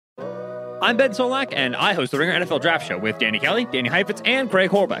I'm Ben Solak, and I host the Ringer NFL Draft Show with Danny Kelly, Danny Heifetz, and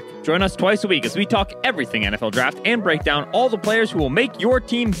Craig Horbeck. Join us twice a week as we talk everything NFL Draft and break down all the players who will make your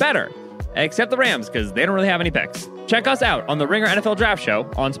team better. Except the Rams, because they don't really have any picks. Check us out on the Ringer NFL Draft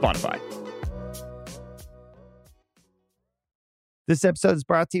Show on Spotify. This episode is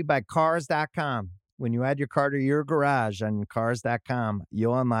brought to you by Cars.com. When you add your car to your garage on Cars.com,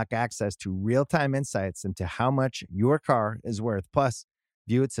 you'll unlock access to real-time insights into how much your car is worth. Plus,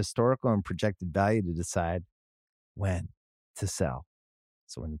 view its historical and projected value to decide when to sell.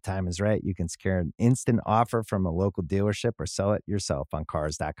 So when the time is right, you can secure an instant offer from a local dealership or sell it yourself on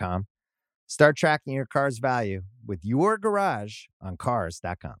Cars.com. Start tracking your car's value with your garage on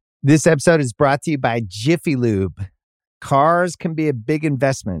Cars.com. This episode is brought to you by Jiffy Lube. Cars can be a big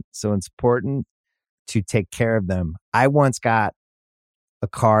investment, so it's important to take care of them. I once got a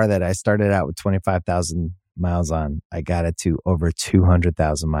car that I started out with 25,000 miles on. I got it to over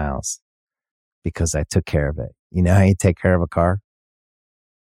 200,000 miles because I took care of it. You know how you take care of a car?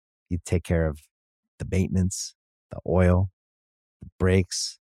 You take care of the maintenance, the oil, the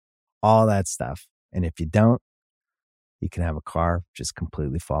brakes, all that stuff. And if you don't, you can have a car just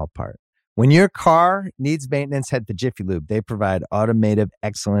completely fall apart. When your car needs maintenance, head to Jiffy Lube. They provide automotive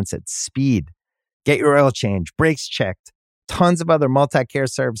excellence at speed. Get your oil change, brakes checked, tons of other multi-care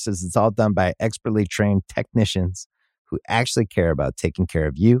services. It's all done by expertly trained technicians who actually care about taking care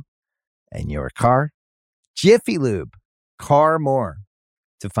of you and your car. Jiffy Lube, car more.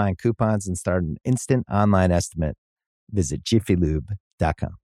 To find coupons and start an instant online estimate, visit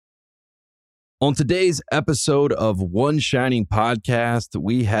jiffylube.com. On today's episode of One Shining Podcast,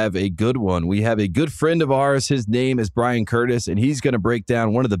 we have a good one. We have a good friend of ours. His name is Bryan Curtis, and he's going to break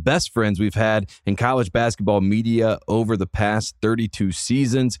down one of the best friends we've had in college basketball media over the past 32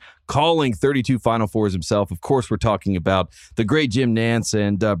 seasons, calling 32 Final Fours himself. Of course, we're talking about the great Jim Nantz,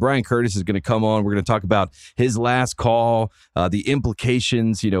 and Bryan Curtis is going to come on. We're going to talk about his last call, the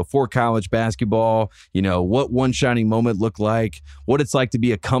implications, for college basketball, what one shining moment looked like, what it's like to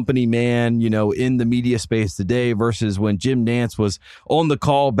be a company man, in the media space today versus when Jim Nantz was on the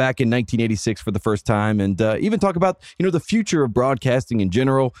call back in 1986 for the first time, and even talk about, the future of broadcasting in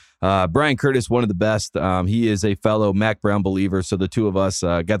general. Bryan Curtis, one of the best. He is a fellow Mac Brown believer, so the two of us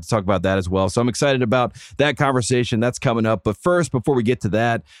got to talk about that as well. So I'm excited about that conversation. That's coming up. But first, before we get to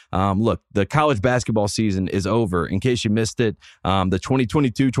that, look, the college basketball season is over. In case you missed it, the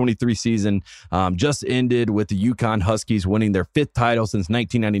 2022-23 season just ended with the UConn Huskies winning their 5th title since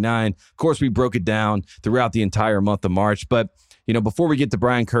 1999. Of course, we broke it down throughout the entire month of March. But, before we get to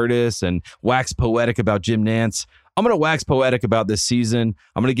Bryan Curtis and wax poetic about Jim Nantz, I'm going to wax poetic about this season.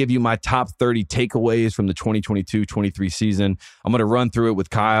 I'm going to give you my top 30 takeaways from the 2022-23 season. I'm going to run through it with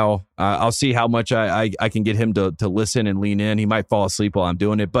Kyle. I'll see how much I can get him to listen and lean in. He might fall asleep while I'm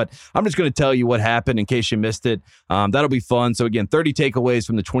doing it, but I'm just going to tell you what happened in case you missed it. That'll be fun. So again, 30 takeaways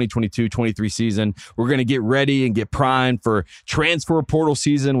from the 2022-23 season. We're going to get ready and get primed for transfer portal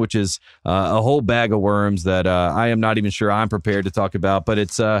season, which is a whole bag of worms that I am not even sure I'm prepared to talk about, but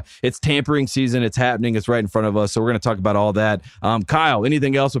it's tampering season. It's happening. It's right in front of us. So we're going to talk about all that. Kyle,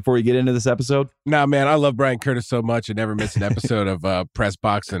 anything else before we get into this episode? Nah, man, I love Bryan Curtis so much. I never miss an episode of Press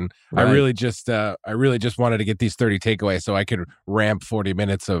Box, and right. I really just wanted to get these 30 takeaways so I could ramp 40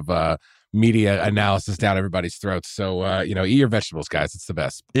 minutes of media analysis down everybody's throats. So, eat your vegetables, guys. It's the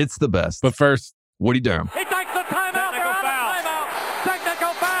best. It's the best. But first, Woody Durham. He takes the timeout. Technical foul. Timeout.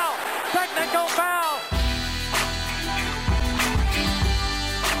 Technical foul. Technical foul.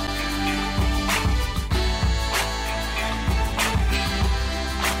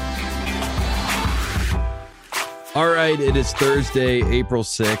 All right, it is Thursday, April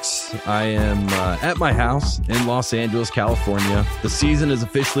 6th. I am at my house in Los Angeles, California. The season is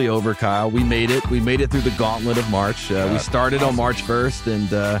officially over, Kyle. We made it. We made it through the gauntlet of March. We started on March 1st,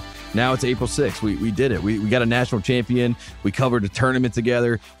 and now it's April 6th. We did it. We got a national champion. We covered a tournament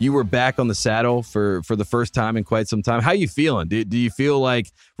together. You were back on the saddle for the first time in quite some time. How you feeling? Do you feel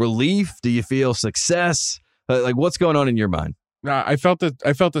like relief? Do you feel success? Like, what's going on in your mind? No, I felt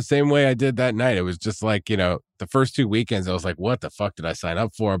the same way I did that night. It was just like, the first 2 weekends, I was like, what the fuck did I sign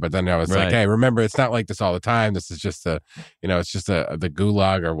up for? But then I was like, hey, remember, it's not like this all the time. This is just the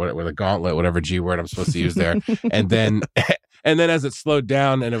gulag or the gauntlet, whatever G word I'm supposed to use there. and then as it slowed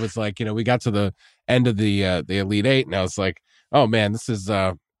down and it was like, we got to the end of the Elite Eight, and I was like, oh man, this is,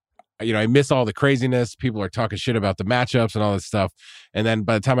 I miss all the craziness. People are talking shit about the matchups and all this stuff. And then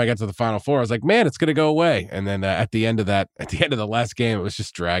by the time I got to the Final Four, I was like, man, it's going to go away. And then at the end of the last game, it was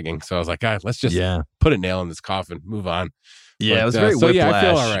just dragging. So I was like, let's just put a nail in this coffin, move on. Yeah, it was very whiplash.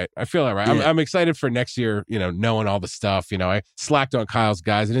 Yeah, I feel all right. I'm excited for next year, knowing all the stuff. I slacked on Kyle's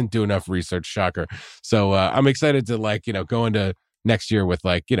guys. I didn't do enough research, shocker. So I'm excited to go into next year with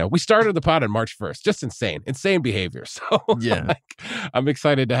we started the pod on March 1st. Just insane behavior. So yeah, I'm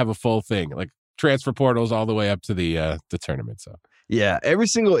excited to have a full thing, transfer portals all the way up to the tournament. So. Yeah, every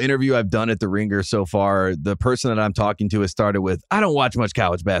single interview I've done at the Ringer so far, the person that I'm talking to has started with, I don't watch much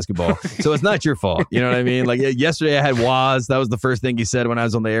college basketball, so it's not your fault. You know what I mean? Yesterday I had Waz. That was the first thing he said when I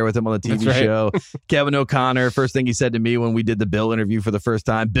was on the air with him on the TV show. Kevin O'Connor, first thing he said to me when we did the Bill interview for the first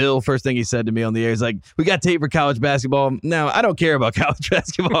time. Bill, first thing he said to me on the air, he's like, we got tape for college basketball. No, I don't care about college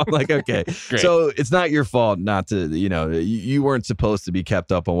basketball. I'm like, okay. So it's not your fault not to, you weren't supposed to be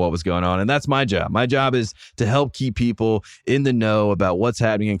kept up on what was going on. And that's my job. My job is to help keep people in the know about what's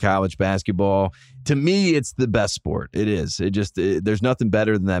happening in college basketball. To me, it's the best sport. It is. There's nothing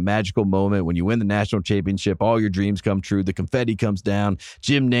better than that magical moment when you win the national championship, all your dreams come true, the confetti comes down,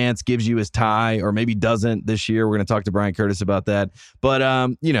 Jim Nantz gives you his tie, or maybe doesn't this year. We're going to talk to Bryan Curtis about that. But, I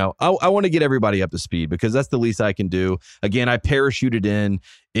want to get everybody up to speed because that's the least I can do. Again, I parachuted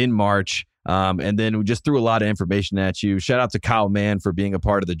in March. And then we just threw a lot of information at you. Shout out to Kyle Mann for being a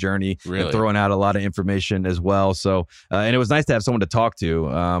part of the journey and throwing out a lot of information as well. So, and it was nice to have someone to talk to.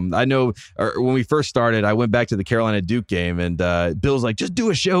 I know when we first started, I went back to the Carolina Duke game and Bill's like, just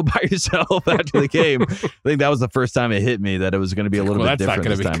do a show by yourself after the game. I think that was the first time it hit me that it was going to be a little bit different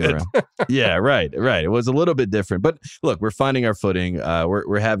this time around. Yeah, right. It was a little bit different, but look, we're finding our footing.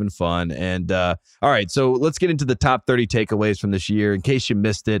 We're having fun. And all right, so let's get into the top 30 takeaways from this year. In case you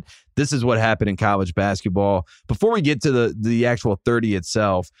missed it, this is what happened in college basketball. Before we get to the actual 30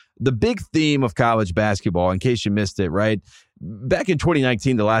 itself, the big theme of college basketball, in case you missed it, right? Back in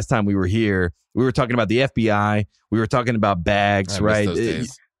 2019, the last time we were here, we were talking about the FBI. We were talking about bags, right?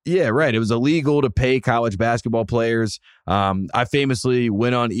 Yeah, right. It was illegal to pay college basketball players. I famously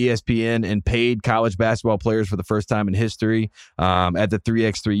went on ESPN and paid college basketball players for the first time in history at the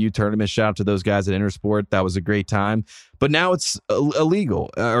 3x3U tournament. Shout out to those guys at Intersport. That was a great time. But now it's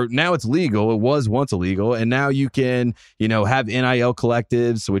illegal, or now it's legal. It was once illegal, and now you can, have NIL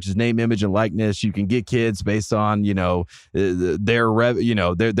collectives, which is name, image, and likeness. You can get kids based on, their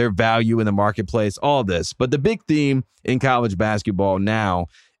value in the marketplace. All this, but the big theme in college basketball now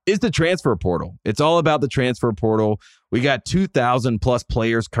is the transfer portal. It's all about the transfer portal. We got 2,000 plus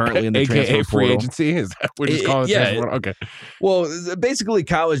players currently in the transfer portal. Free agency? Is that what you call it? Yeah. Okay. Well, basically,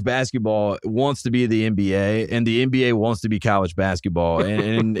 college basketball wants to be the NBA, and the NBA wants to be college basketball.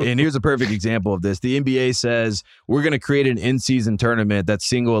 And here's a perfect example of this. The NBA says, we're going to create an in-season tournament that's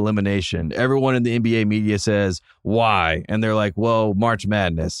single elimination. Everyone in the NBA media says, why? And they're like, well, March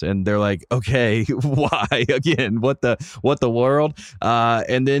Madness. And they're like, okay, why? Again, what the world?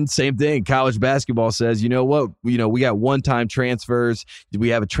 And then same thing. College basketball says, you know what? We got one-time transfers. We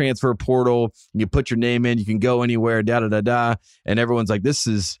have a transfer portal. You put your name in. You can go anywhere, And everyone's like, this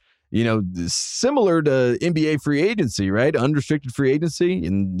is, similar to NBA free agency, right? Unrestricted free agency.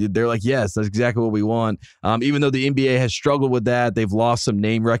 And they're like, yes, that's exactly what we want. Even though the NBA has struggled with that, they've lost some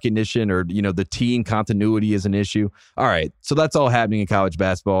name recognition or, the team continuity is an issue. All right. So that's all happening in college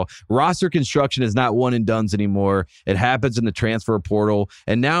basketball. Roster construction is not one and dones anymore. It happens in the transfer portal.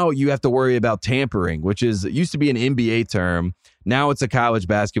 And now you have to worry about tampering, which used to be an NBA term. Now it's a college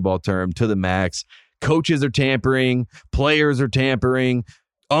basketball term to the max. Coaches are tampering. Players are tampering.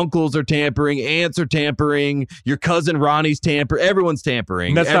 Uncles are tampering, aunts are tampering, your cousin Ronnie's tampering, everyone's tampering.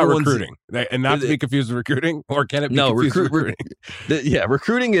 And that's not recruiting. And not to be confused with recruiting, or can it be confused with recruiting?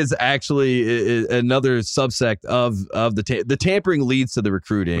 Recruiting is actually another subsect of the tampering leads to the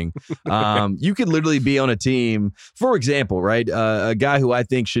recruiting. You could literally be on a team, for example, right? A guy who I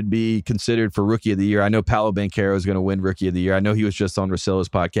think should be considered for Rookie of the Year. I know Paolo Banchero is going to win Rookie of the Year. I know he was just on Russillo's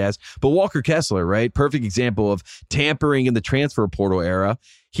podcast. But Walker Kessler, right? Perfect example of tampering in the transfer portal era.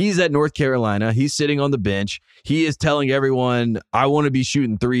 He's at North Carolina. He's sitting on the bench. He is telling everyone, I want to be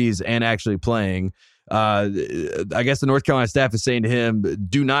shooting threes and actually playing. I guess the North Carolina staff is saying to him,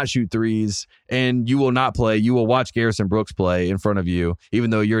 do not shoot threes and you will not play. You will watch Garrison Brooks play in front of you, even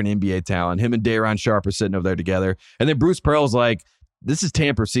though you're an NBA talent. Him and Day'Ron Sharpe are sitting over there together. And then Bruce Pearl's like, this is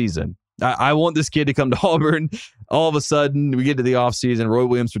tamper season. I want this kid to come to Auburn. All of a sudden, we get to the offseason. Roy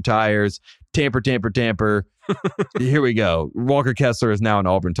Williams retires. Tamper. Here we go. Walker Kessler is now an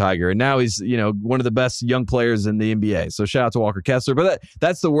Auburn Tiger, and now he's, one of the best young players in the NBA. So shout out to Walker Kessler. But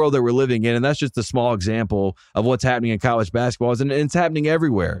that's the world that we're living in, and that's just a small example of what's happening in college basketball, and it's happening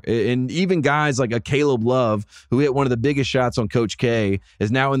everywhere. And even guys like a Caleb Love, who hit one of the biggest shots on Coach K,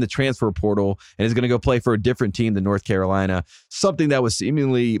 is now in the transfer portal and is going to go play for a different team than North Carolina. Something that was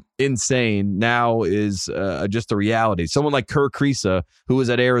seemingly insane now is just a reality. Someone like Kerr Kriisa, who was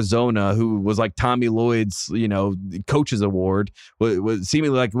at Arizona, who was like Tommy Lloyd's, coaches award, was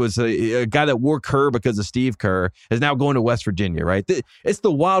seemingly like was a guy that wore Kerr because of Steve Kerr, is now going to West Virginia, right? It's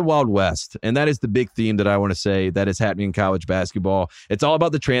the wild, wild west. And that is the big theme that I want to say that is happening in college basketball. It's all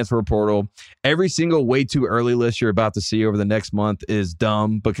about the transfer portal. Every single way too early list you're about to see over the next month is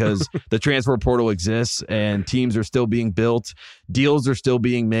dumb because the transfer portal exists and teams are still being built. Deals are still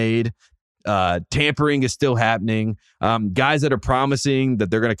being made. Tampering is still happening. Guys that are promising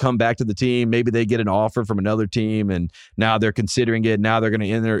that they're going to come back to the team, maybe they get an offer from another team and now they're considering it. Now they're going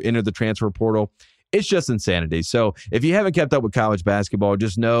to enter the transfer portal. It's just insanity. So if you haven't kept up with college basketball,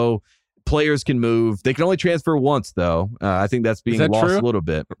 just know players can move. They can only transfer once, though. I think that's being lost a little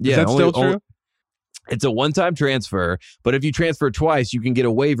bit. Yeah, is that still true? It's a one-time transfer, but if you transfer twice, you can get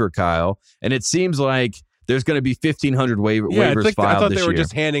a waiver, Kyle. And it seems like there's going to be 1,500 waivers filed this year. I thought they were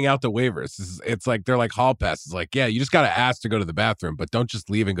just handing out the waivers. It's like they're like hall passes. Like, yeah, you just got to ask to go to the bathroom, but don't just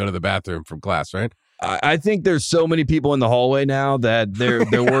leave and go to the bathroom from class, right? I think there's so many people in the hallway now that they're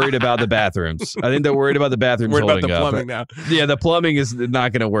worried about the bathrooms. I think they're worried about the bathrooms worried holding about the plumbing up. now. Yeah, the plumbing is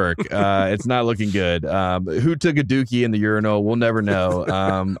not going to work. It's not looking good. Who took a dookie in the urinal? We'll never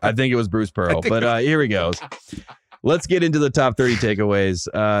know. I think it was Bruce Pearl. But here we go. Let's get into the top 30 takeaways.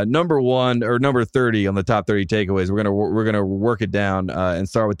 Number 30 on the top 30 takeaways. We're gonna work it down and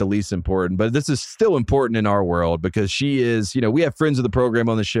start with the least important. But this is still important in our world because she is, we have friends of the program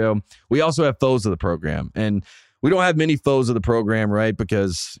on the show. We also have foes of the program. And we don't have many foes of the program, right?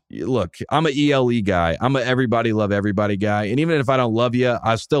 Because, look, I'm an ELE guy. I'm an everybody love everybody guy. And even if I don't love you,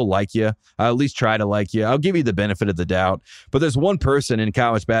 I still like you. I at least try to like you. I'll give you the benefit of the doubt. But there's one person in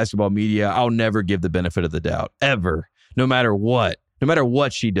college basketball media I'll never give the benefit of the doubt, ever, no matter what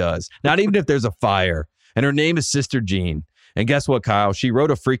she does. Not even if there's a fire. And her name is Sister Jean. And guess what, Kyle? She wrote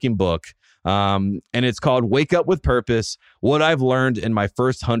a freaking book. And it's called Wake Up with Purpose, What I've Learned in My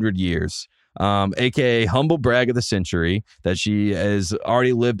First 100 Years. AKA humble brag of the century, that she has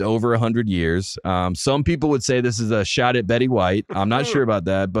already lived over 100 years. Some people would say this is a shot at Betty White. I'm not sure about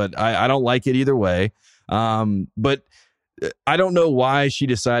that, but I don't like it either way. But I don't know why she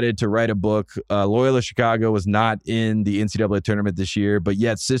decided to write a book. Loyola Chicago was not in the NCAA tournament this year, but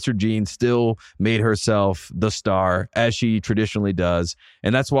yet Sister Jean still made herself the star, as she traditionally does.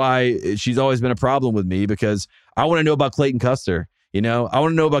 And that's why she's always been a problem with me, because I want to know about Clayton Custer. I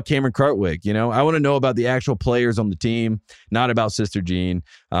want to know about Cameron Cartwig. I want to know about the actual players on the team, not about Sister Jean.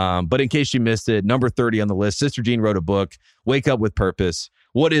 But in case you missed it, number 30 on the list, Sister Jean wrote a book, Wake Up with Purpose.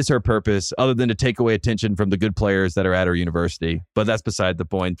 What is her purpose other than to take away attention from the good players that are at her university? But that's beside the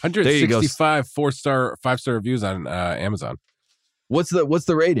point. 165 5-star reviews on Amazon. What's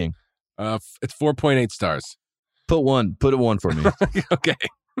the rating? It's 4.8 stars. Put a 1 for me. Okay.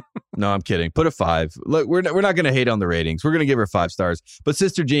 No, I'm kidding. Put a 5. Look, we're not going to hate on the ratings. We're going to give her 5 stars. But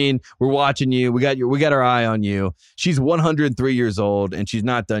Sister Jean, we're watching you. We got our eye on you. She's 103 years old and she's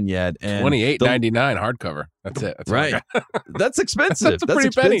not done yet. And $28.99 hardcover. That's it. That's right. That's expensive. That's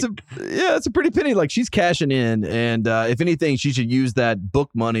expensive. Penny. Yeah, it's a pretty penny. Like, she's cashing in, and if anything, she should use that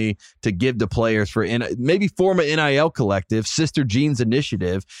book money to give to players for maybe form an NIL collective, Sister Jean's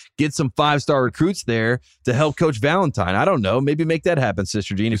initiative. Get some 5-star recruits there to help Coach Valentine. I don't know. Maybe make that happen,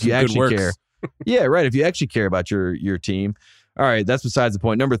 Sister Jean, if you actually care. Yeah, right. If you actually care about your team. All right, that's besides the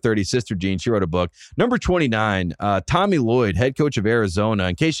point. Number 30, Sister Jean, she wrote a book. Number 29, Tommy Lloyd, head coach of Arizona.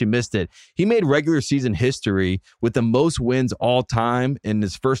 In case you missed it, he made regular season history with the most wins all time in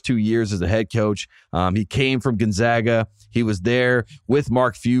his first 2 years as a head coach. He came from Gonzaga. He was there with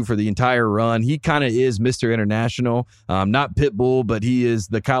Mark Few for the entire run. He kind of is Mr. International, not Pitbull, but he is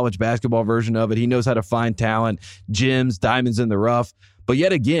the college basketball version of it. He knows how to find talent, gems, diamonds in the rough. But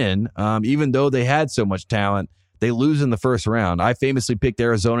yet again, even though they had so much talent, they lose in the first round. I famously picked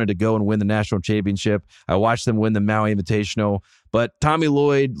Arizona to go and win the national championship. I watched them win the Maui Invitational. But Tommy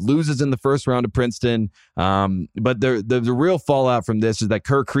Lloyd loses in the first round to Princeton. But the real fallout from this is that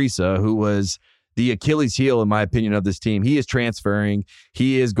Kerr Kriisa, who was the Achilles heel, in my opinion, of this team. He is transferring.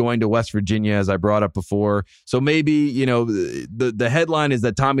 He is going to West Virginia, as I brought up before. So maybe, the headline is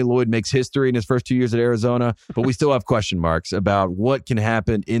that Tommy Lloyd makes history in his first 2 years at Arizona, but we still have question marks about what can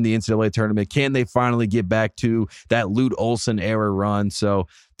happen in the NCAA tournament. Can they finally get back to that Lute Olson era run? So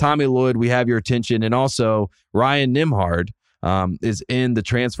Tommy Lloyd, we have your attention. And also Ryan Nembhard is in the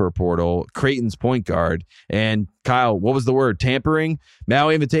transfer portal, Creighton's point guard. And Kyle, what was the word? Tampering?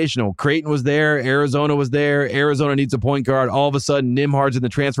 Maui Invitational. Creighton was there. Arizona was there. Arizona needs a point guard. All of a sudden, Nembhard's in the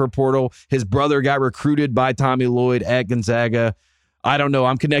transfer portal. His brother got recruited by Tommy Lloyd at Gonzaga. I don't know.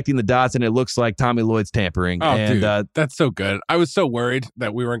 I'm connecting the dots, and it looks like Tommy Lloyd's tampering. Oh, dude, that's so good. I was so worried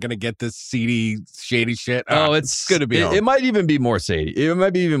that we weren't going to get this seedy, shady shit. It's going to be. It might even be more shady. It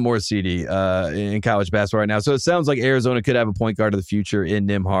might be even more seedy in college basketball right now. So it sounds like Arizona could have a point guard of the future in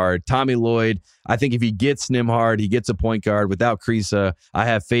Nembhard. Tommy Lloyd, I think if he gets Nembhard, he gets a point guard. Without Kriisa, I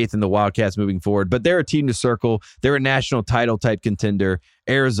have faith in the Wildcats moving forward. But they're a team to circle. They're a national title type contender.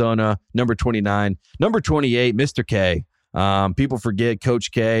 Arizona, number 29. Number 28, Mr. K. People forget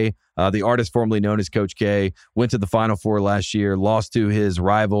Coach K, the artist formerly known as Coach K, went to the Final Four last year, lost to his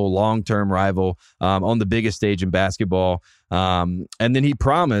rival, long-term rival, on the biggest stage in basketball. And then he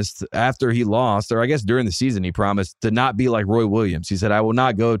promised after he lost, or I guess during the season, he promised to not be like Roy Williams. He said, I will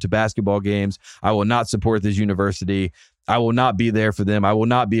not go to basketball games. I will not support this university. I will not be there for them. I will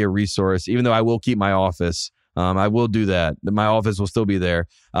not be a resource, even though I will keep my office. I will do that. My office will still be there.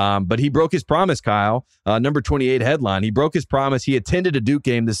 But he broke his promise, Kyle. Number 28 headline. He broke his promise. He attended a Duke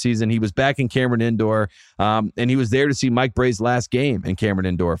game this season. He was back in Cameron Indoor, and he was there to see Mike Bray's last game in Cameron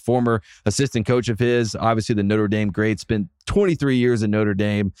Indoor. Former assistant coach of his, obviously the Notre Dame great, spent 23 years in Notre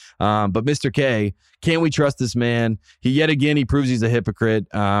Dame. But Mr. K, can we trust this man? He proves he's a hypocrite.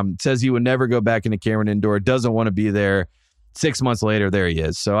 Says he would never go back into Cameron Indoor, doesn't want to be there. 6 months later, there he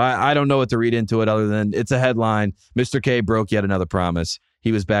is. So I don't know what to read into it other than it's a headline. Mr. K broke yet another promise.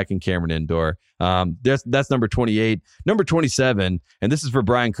 He was back in Cameron Indoor. That's number 28. Number 27, and this is for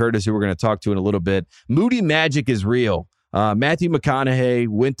Bryan Curtis, who we're going to talk to in a little bit. Moody Magic is real. Matthew McConaughey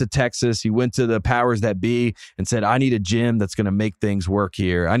went to Texas. He went to the powers that be and said, I need a gym that's going to make things work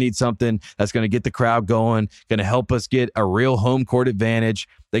here. I need something that's going to get the crowd going, going to help us get a real home court advantage.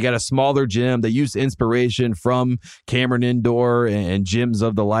 They got a smaller gym. They used inspiration from Cameron Indoor and gyms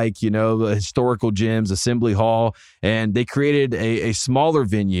of the like, the historical gyms, Assembly Hall, and they created a smaller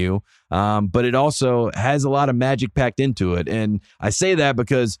venue, but it also has a lot of magic packed into it. And I say that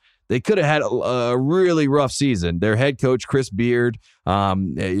because they could have had a really rough season. Their head coach, Chris Beard,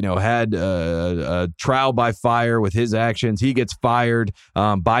 had a trial by fire with his actions. He gets fired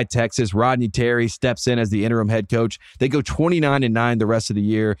by Texas. Rodney Terry steps in as the interim head coach. They go 29-9 the rest of the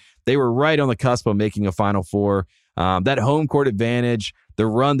year. They were right on the cusp of making a Final Four. That home court advantage, the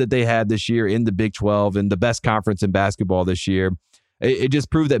run that they had this year in the Big 12 and the best conference in basketball this year, it just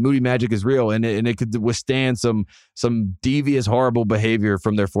proved that Moody Magic is real, and it could withstand some devious, horrible behavior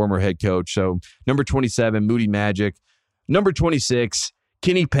from their former head coach. So number 27, Moody Magic. Number 26,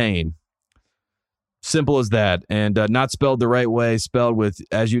 Kenny Payne. Simple as that, and not spelled the right way, spelled with,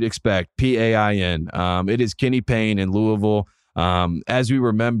 as you'd expect, P-A-I-N. It is Kenny Payne in Louisville. As we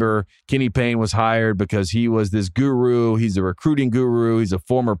remember, Kenny Payne was hired because he was this guru. He's a recruiting guru. He's a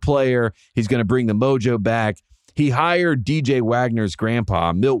former player. He's going to bring the mojo back. He hired DJ Wagner's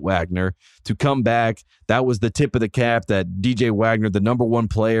grandpa, Milt Wagner, to come back. That was the tip of the cap that DJ Wagner, the number one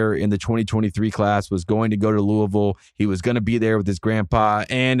player in the 2023 class, was going to go to Louisville. He was going to be there with his grandpa,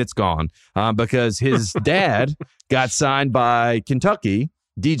 and it's gone because his dad got signed by Kentucky,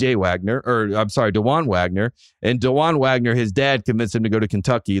 DeJuan Wagner. And DeJuan Wagner, his dad, convinced him to go to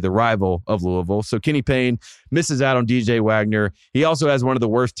Kentucky, the rival of Louisville. So Kenny Payne misses out on DJ Wagner. He also has one of the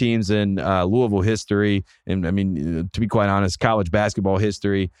worst teams in Louisville history. And I mean, to be quite honest, college basketball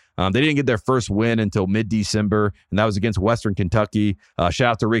history. They didn't get their first win until mid-December, and that was against Western Kentucky.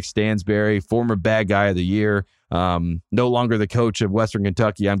 Shout out to Rick Stansberry, former bad guy of the year. No longer the coach of Western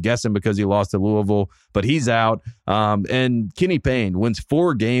Kentucky, I'm guessing because he lost to Louisville, but he's out. And Kenny Payne wins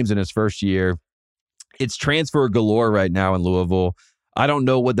 4 games in his first year. It's transfer galore right now in Louisville. I don't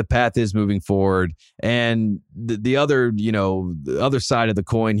know what the path is moving forward. And the other side of the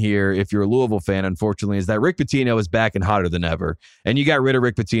coin here, if you're a Louisville fan, unfortunately, is that Rick Pitino is back and hotter than ever. And you got rid of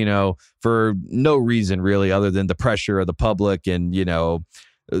Rick Pitino for no reason really other than the pressure of the public and,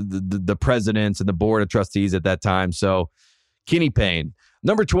 the presidents and the board of trustees at that time. So Kenny Payne.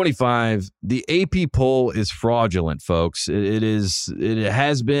 Number 25, the AP poll is fraudulent, folks. It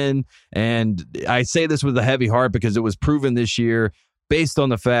has been, and I say this with a heavy heart because it was proven this year based on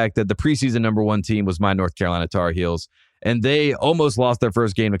the fact that the preseason number 1 team was my North Carolina Tar Heels. and they almost lost their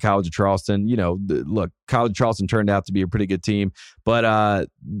first game to College of Charleston. Look, College of Charleston turned out to be a pretty good team, but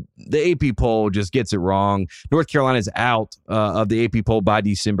the AP poll just gets it wrong. North Carolina is out of the AP poll by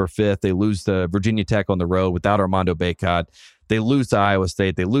December 5th. They lose to Virginia Tech on the road without Armando Bacot. They lose to Iowa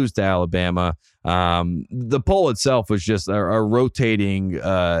State. They lose to Alabama. The poll itself was just a rotating,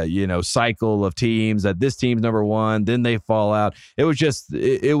 cycle of teams that this team's number one, then they fall out. It was just,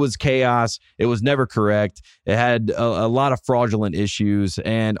 it was chaos. It was never correct. It had a lot of fraudulent issues.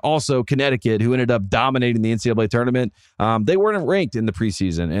 And also Connecticut, who ended up dominating the NCAA tournament, they weren't ranked in the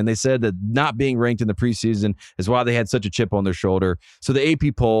preseason. And they said that not being ranked in the preseason is why they had such a chip on their shoulder. So the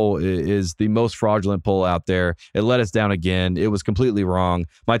AP poll is the most fraudulent poll out there. It let us down again. It was completely wrong.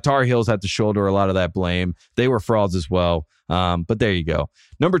 My Tar Heels had to shoulder a lot of that blame. They were frauds as well. But there you go.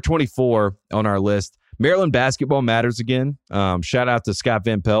 Number 24 on our list, Maryland basketball matters again. Shout out to Scott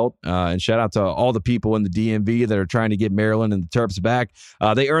Van Pelt and shout out to all the people in the DMV that are trying to get Maryland and the Terps back.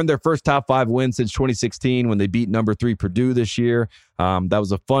 They earned their first top 5 win since 2016 when they beat number 3 Purdue this year. That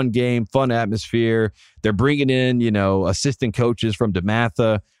was a fun game, fun atmosphere. They're bringing in, assistant coaches from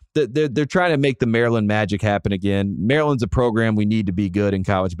DeMatha. They're trying to make the Maryland magic happen again. Maryland's a program we need to be good in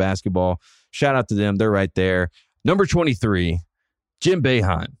college basketball. Shout out to them. They're right there. Number 23, Jim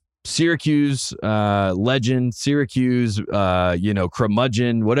Boeheim. Syracuse legend, Syracuse,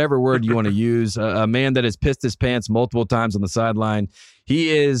 curmudgeon, whatever word you want to use, a man that has pissed his pants multiple times on the sideline. He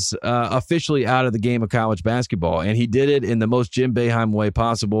is officially out of the game of college basketball, and he did it in the most Jim Boeheim way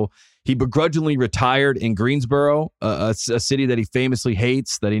possible. He begrudgingly retired in Greensboro, a city that he famously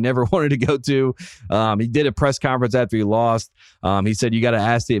hates, that he never wanted to go to. He did a press conference after he lost. He said, you got to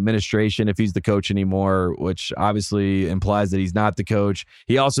ask the administration if he's the coach anymore, which obviously implies that he's not the coach.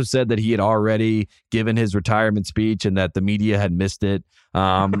 He also said that he had already given his retirement speech and that the media had missed it.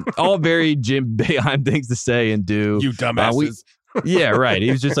 All very Jim Boeheim things to say and do. You dumbasses. Yeah, right.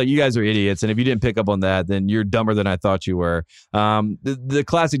 He was just like, you guys are idiots. And if you didn't pick up on that, then you're dumber than I thought you were. The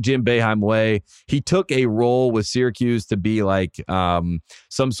classic Jim Boeheim way. He took a role with Syracuse to be like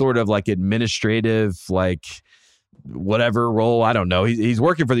some sort of like administrative, like whatever role. I don't know. He's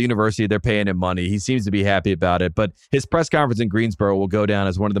working for the university. They're paying him money. He seems to be happy about it. But his press conference in Greensboro will go down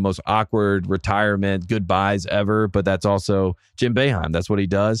as one of the most awkward retirement goodbyes ever. But that's also Jim Boeheim. That's what he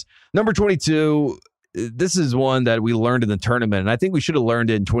does. Number 22. This is one that we learned in the tournament, and I think we should have learned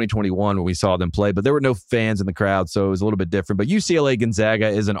it in 2021 when we saw them play, but there were no fans in the crowd, so it was a little bit different. But UCLA-Gonzaga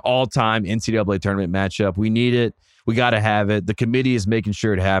is an all-time NCAA tournament matchup. We need it. We got to have it. The committee is making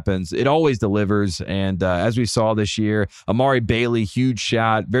sure it happens. It always delivers, and as we saw this year, Amari Bailey, huge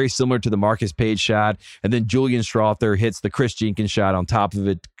shot, very similar to the Marcus Page shot, and then Julian Strother hits the Chris Jenkins shot on top of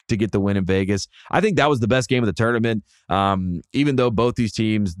it to get the win in Vegas. I think that was the best game of the tournament. Even though both these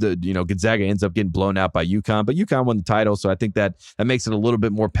teams, Gonzaga ends up getting blown out by UConn, but UConn won the title, so I think that makes it a little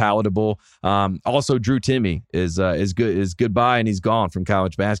bit more palatable. Also, Drew Timme is goodbye, and he's gone from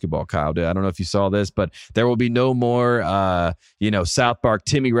college basketball. Kyle, I don't know if you saw this, but there will be no more South Park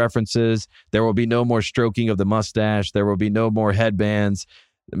Timme references. There will be no more stroking of the mustache. There will be no more headbands.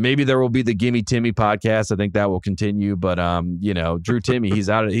 Maybe there will be the Gimme Timmy podcast. I think that will continue, but Drew Timme, he's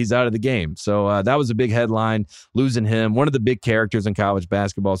out of the game. So that was a big headline, losing him, one of the big characters in college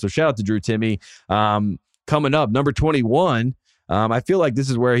basketball. So shout out to Drew Timme. Coming up, number 21. I feel like this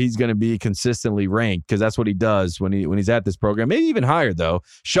is where he's going to be consistently ranked because that's what he does when he's at this program. Maybe even higher though.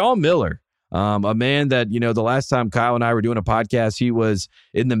 Sean Miller. A man that, the last time Kyle and I were doing a podcast, he was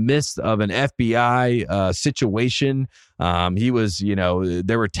in the midst of an FBI situation. He was,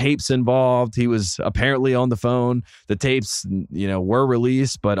 there were tapes involved. He was apparently on the phone. The tapes, were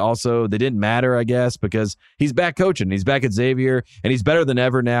released, but also they didn't matter, I guess, because he's back coaching. He's back at Xavier, and he's better than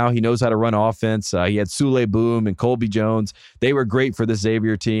ever now. He knows how to run offense. He had Sule Boom and Colby Jones. They were great for the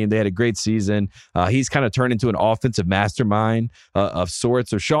Xavier team. They had a great season. He's kind of turned into an offensive mastermind of sorts.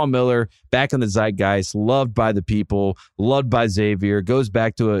 So Sean Miller, back in the zeitgeist, loved by the people, loved by Xavier, goes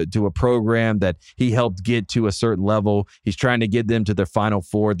back to a program that he helped get to a certain level. He's trying to get them to their Final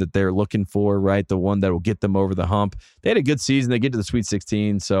Four that they're looking for, right? The one that will get them over the hump. They had a good season. They get to the Sweet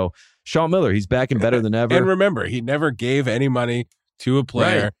 16. So Sean Miller, he's back and better than ever. And remember, he never gave any money to a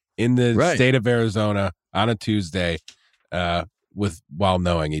player in the state of Arizona on a Tuesday while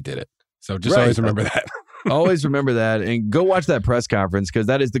knowing he did it. So just always remember that. Always remember that, and go watch that press conference because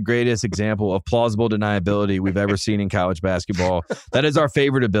that is the greatest example of plausible deniability we've ever seen in college basketball. That is our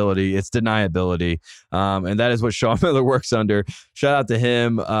favorite ability. It's deniability, and that is what Sean Miller works under. Shout out to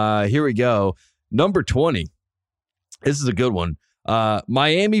him. Here we go. Number 20. This is a good one.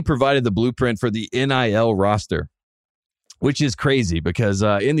 Miami provided the blueprint for the NIL roster. which is crazy because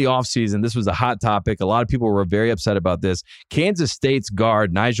in the offseason, this was a hot topic. A lot of people were very upset about this. Kansas State's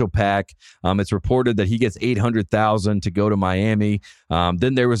guard, Nigel Pack, it's reported that he gets $800,000 to go to Miami.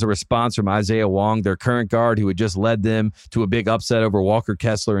 Then there was a response from Isaiah Wong, their current guard, who had just led them to a big upset over Walker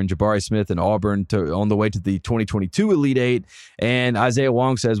Kessler and Jabari Smith in Auburn on the way to the 2022 Elite Eight. And Isaiah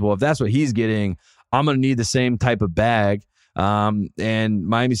Wong says, well, if that's what he's getting, I'm going to need the same type of bag. And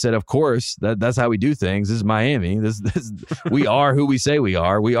Miami said, of course, that's how we do things. This is Miami. This we are who we say we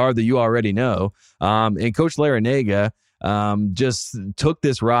are. We are the you already know. And Coach Larinaga just took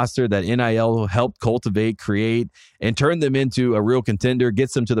this roster that NIL helped cultivate, create, and turn them into a real contender,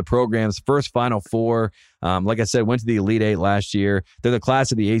 gets them to the program's first Final Four. Like I said, went to the Elite Eight last year. They're the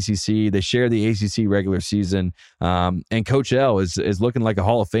class of the ACC. They share the ACC regular season. And Coach L is looking like a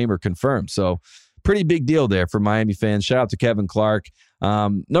Hall of Famer confirmed. So pretty big deal there for Miami fans. Shout out to Kevin Clark.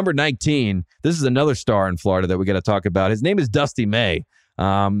 Number 19, this is another star in Florida that we got to talk about. His name is Dusty May.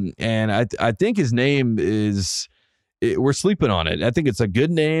 And I think his name is... we're sleeping on it. I think it's a good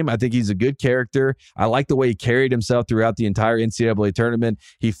name. I think he's a good character. I like the way he carried himself throughout the entire NCAA tournament.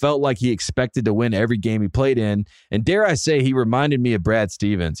 He felt like he expected to win every game he played in. And dare I say, he reminded me of Brad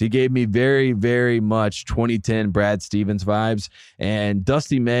Stevens. He gave me very, very much 2010 Brad Stevens vibes. And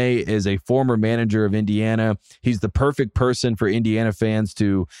Dusty May is a former manager of Indiana. He's the perfect person for Indiana fans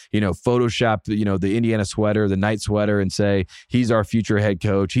to, Photoshop, the Indiana sweater, the night sweater, and say, he's our future head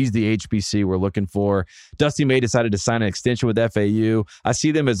coach. He's the HBC we're looking for. Dusty May decided to sign an extension with FAU. I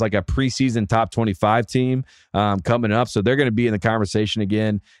see them as like a preseason top 25 team coming up, so they're going to be in the conversation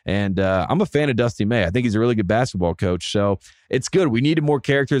again. And I'm a fan of Dusty May. I think he's a really good basketball coach, so it's good. We needed more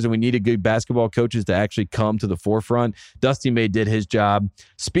characters, and we needed good basketball coaches to actually come to the forefront. Dusty May did his job.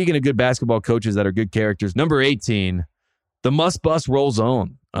 Speaking of good basketball coaches that are good characters, number 18, the Must Bus rolls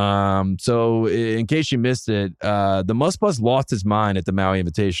on. So in case you missed it, the Must Bus lost his mind at the Maui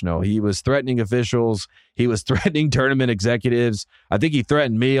Invitational. He was threatening officials. He was threatening tournament executives. I think he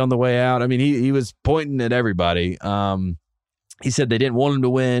threatened me on the way out. I mean, he was pointing at everybody. He said they didn't want him to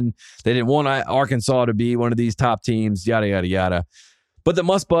win. They didn't want Arkansas to be one of these top teams, yada, yada, yada. But the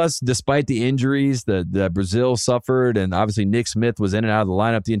Must Bus, despite the injuries that Brazil suffered, and obviously Nick Smith was in and out of the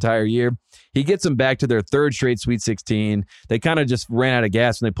lineup the entire year, he gets them back to their third straight Sweet 16. They kind of just ran out of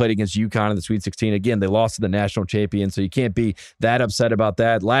gas when they played against UConn in the Sweet 16. Again, they lost to the national champion, so you can't be that upset about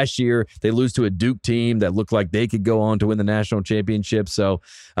that. Last year, they lose to a Duke team that looked like they could go on to win the national championship. So,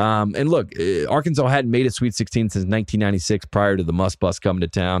 and look, Arkansas hadn't made a Sweet 16 since 1996 prior to the Must Bus coming to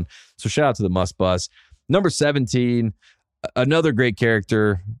town. So shout out to the Must Bus. Number 17, another great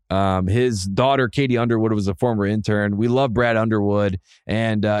character. His daughter, Katie Underwood, was a former intern. We love Brad Underwood.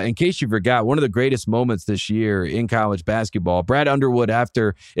 And in case you forgot, one of the greatest moments this year in college basketball, Brad Underwood,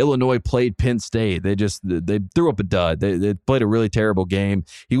 after Illinois played Penn State, they threw up a dud. They played a really terrible game.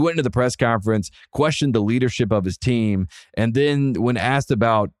 He went into the press conference, questioned the leadership of his team. And then when asked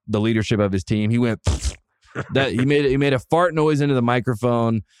about the leadership of his team, he went... that he made a fart noise into the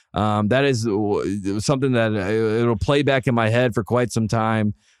microphone. That is something that it'll play back in my head for quite some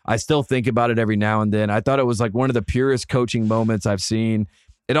time. I still think about it every now and then. I thought it was like one of the purest coaching moments I've seen.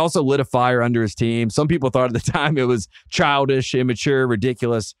 It also lit a fire under his team. Some people thought at the time it was childish, immature,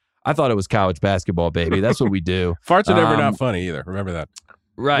 ridiculous. I thought it was college basketball, baby. That's what we do. Farts are never not funny either. Remember that.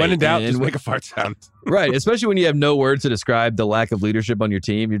 Right. When in doubt, just make a fart sound. Right. Especially when you have no words to describe the lack of leadership on your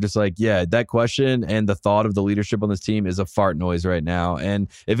team. You're just like, yeah, that question and the thought of the leadership on this team is a fart noise right now. And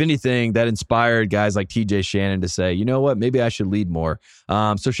if anything, that inspired guys like TJ Shannon to say, you know what, maybe I should lead more.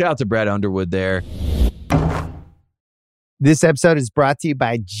 So shout out to Brad Underwood there. This episode is brought to you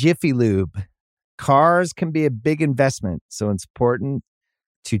by Jiffy Lube. Cars can be a big investment, so it's important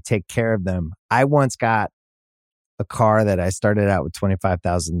to take care of them. I once got a car that I started out with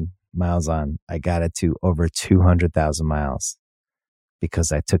 25,000 miles on. I got it to over 200,000 miles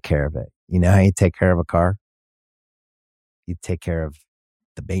because I took care of it. You know how you take care of a car? You take care of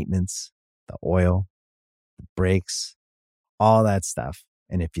the maintenance, the oil, the brakes, all that stuff.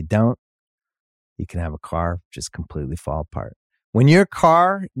 And if you don't, you can have a car just completely fall apart. When your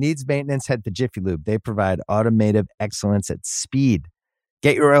car needs maintenance, head to Jiffy Lube. They provide automotive excellence at speed.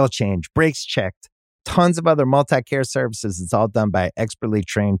 Get your oil change, brakes checked, tons of other multi-care services. It's all done by expertly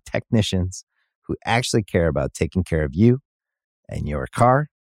trained technicians who actually care about taking care of you and your car.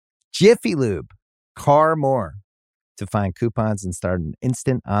 Jiffy Lube, car more. To find coupons and start an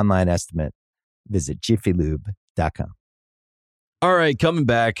instant online estimate, visit jiffylube.com. All right, coming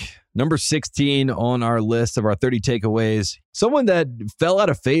back. Number 16 on our list of our 30 takeaways. Someone that fell out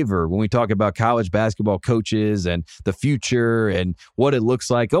of favor when we talk about college basketball coaches and the future and what it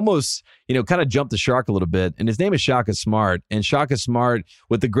looks like. Almost, kind of jumped the shark a little bit. And his name is Shaka Smart. And Shaka Smart,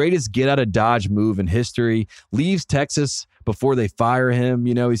 with the greatest get out of Dodge move in history, leaves Texas before they fire him.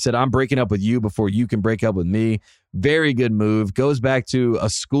 He said, I'm breaking up with you before you can break up with me. Very good move. Goes back to a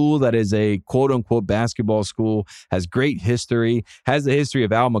school that is a quote-unquote basketball school, has great history, has the history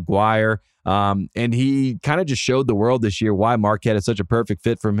of Al McGuire, and he kind of just showed the world this year why Marquette is such a perfect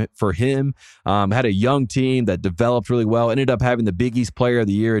fit for him. Had a young team that developed really well, ended up having the Big East Player of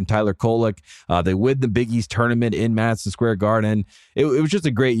the Year in Tyler Kolek. They win the Big East tournament in Madison Square Garden. It was just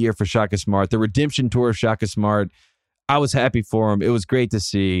a great year for Shaka Smart. The redemption tour of Shaka Smart, I was happy for him. It was great to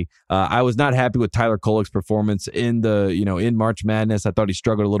see. I was not happy with Tyler Kolek's performance in in March Madness. I thought he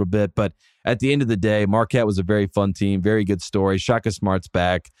struggled a little bit, but at the end of the day, Marquette was a very fun team, very good story. Shaka Smart's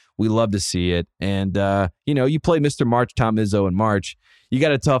back. We love to see it. And, you play Mr. March, Tom Izzo in March. You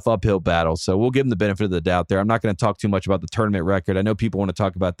got a tough uphill battle, so we'll give him the benefit of the doubt there. I'm not going to talk too much about the tournament record. I know people want to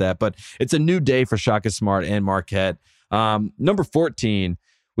talk about that, but it's a new day for Shaka Smart and Marquette. Number 14,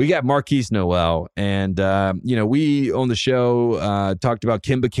 we got Marquise Noel, and, we on the show talked about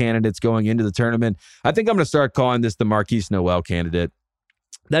Kimba candidates going into the tournament. I think I'm going to start calling this the Marquise Noel candidate.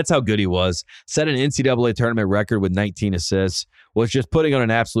 That's how good he was. Set an NCAA tournament record with 19 assists. Was just putting on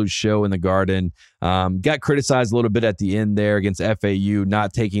an absolute show in the Garden. Got criticized a little bit at the end there against FAU,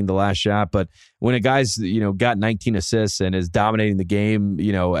 not taking the last shot. But when a guy's, got 19 assists and is dominating the game,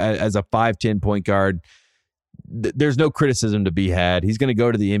 as a 5'10" point guard, there's no criticism to be had. He's going to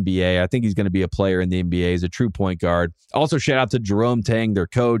go to the NBA. I think he's going to be a player in the NBA. He's a true point guard. Also, shout out to Jerome Tang, their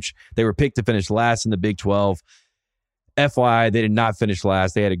coach. They were picked to finish last in the Big 12. FYI, they did not finish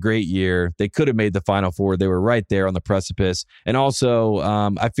last. They had a great year. They could have made the Final Four. They were right there on the precipice. And also,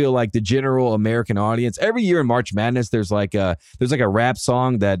 I feel like the general American audience, every year in March Madness, there's like a rap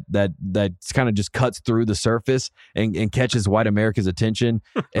song that kind of just cuts through the surface and catches white America's attention.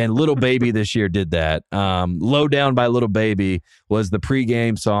 And Little Baby this year did that. Low Down by Little Baby was the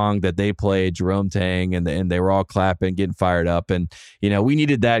pregame song that they played, Jerome Tang, and they were all clapping, getting fired up. And, we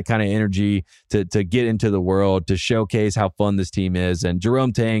needed that kind of energy to get into the world, to showcase how fun this team is. And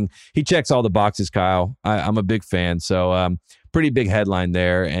Jerome Tang, he checks all the boxes, Kyle. I'm a big fan. So pretty big headline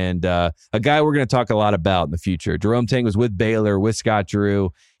there. And a guy we're going to talk a lot about in the future. Jerome Tang was with Baylor, with Scott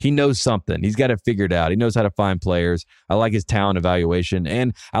Drew. He knows something. He's got it figured out. He knows how to find players. I like his talent evaluation.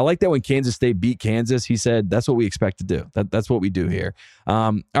 And I like that when Kansas State beat Kansas, he said, that's what we expect to do. That's what we do here.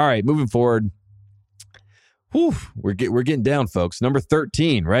 All right, moving forward. Whew, we're getting down, folks. Number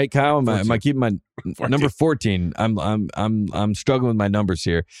 13, right, Kyle? Am I keeping my 14. Number 14? I'm struggling with my numbers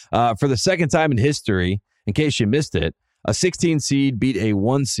here. For the second time in history, in case you missed it, a 16 seed beat a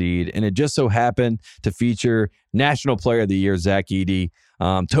 1 seed, and it just so happened to feature National Player of the Year Zach Edey.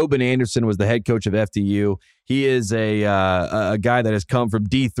 Tobin Anderson was the head coach of FDU. He is a guy that has come from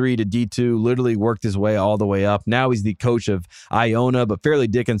D3 to D2, literally worked his way all the way up. Now he's the coach of Iona, but Fairleigh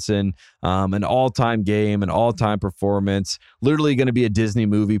Dickinson, an all-time game, an all-time performance. Literally going to be a Disney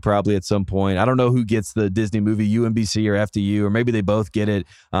movie probably at some point. I don't know who gets the Disney movie, UMBC or FDU, or maybe they both get it.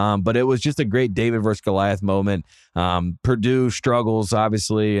 But it was just a great David versus Goliath moment. Purdue struggles,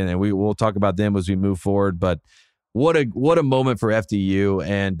 obviously, and we'll talk about them as we move forward. But what a moment for FDU,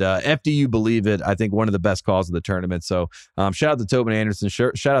 and FDU believe it. I think one of the best calls of the tournament. So shout out to Tobin Anderson,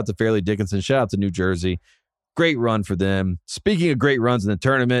 shout out to Fairleigh Dickinson, shout out to New Jersey. Great run for them. Speaking of great runs in the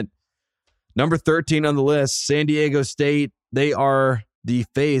tournament, number 13 on the list, San Diego State. They are the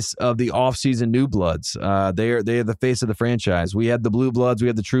face of the offseason New Bloods. They are the face of the franchise. We had the Blue Bloods, we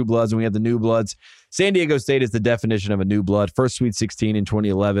had the True Bloods, and we had the New Bloods. San Diego State is the definition of a New Blood. First Sweet 16 in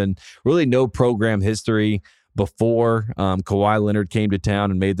 2011. Really no program history before Kawhi Leonard came to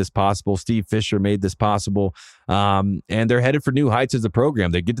town and made this possible. Steve Fisher made this possible. And they're headed for new heights as a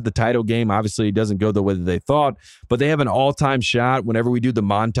program. They get to the title game. Obviously, it doesn't go the way that they thought, but they have an all-time shot whenever we do the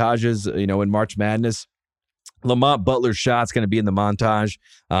montages, in March Madness. Lamont Butler's shot's going to be in the montage.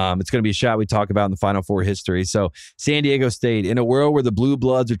 It's going to be a shot we talk about in the Final Four history. So San Diego State, in a world where the Blue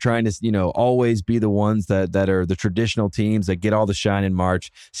Bloods are trying to, always be the ones that are the traditional teams that get all the shine in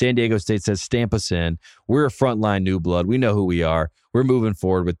March, San Diego State says, stamp us in. We're a frontline New Blood. We know who we are. We're moving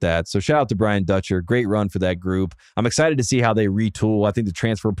forward with that. So shout out to Brian Dutcher. Great run for that group. I'm excited to see how they retool. I think the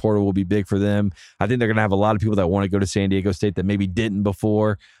transfer portal will be big for them. I think they're going to have a lot of people that want to go to San Diego State that maybe didn't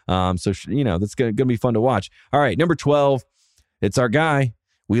before. That's going to be fun to watch. All right, number 12, it's our guy.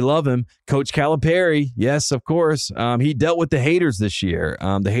 We love him. Coach Calipari. Yes, of course. He dealt with the haters this year.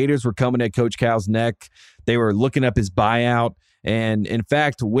 The haters were coming at Coach Cal's neck. They were looking up his buyout. And in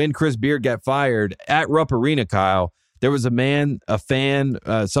fact, when Chris Beard got fired at Rupp Arena, Kyle, there was a fan,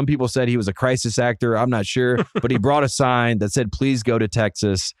 some people said he was a crisis actor. I'm not sure, but he brought a sign that said, "Please go to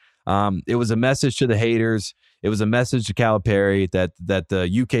Texas." It was a message to the haters. It was a message to Calipari that the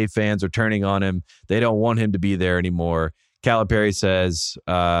UK fans are turning on him. They don't want him to be there anymore. Calipari says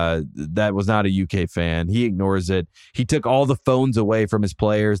that was not a UK fan. He ignores it. He took all the phones away from his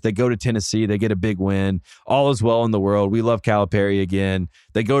players. They go to Tennessee. They get a big win. All is well in the world. We love Calipari again.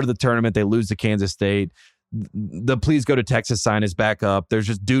 They go to the tournament. They lose to Kansas State. The "Please go to Texas" sign is back up. There's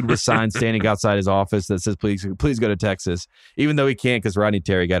just dude with signs standing outside his office that says, please go to Texas, even though he can't because Rodney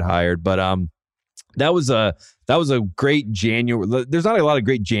Terry got hired. But that was a great January. There's not a lot of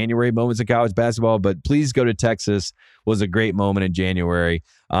great January moments in college basketball, but "Please go to Texas" was a great moment in January.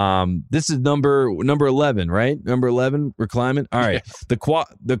 This is number 11, right? Number 11, reclinement. All right. Yes.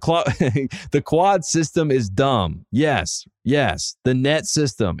 The quad system is dumb. Yes. The net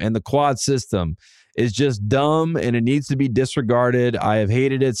system and the quad system is just dumb, and it needs to be disregarded. I have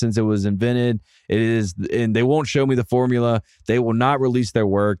hated it since it was invented. It is, and they won't show me the formula. They will not release their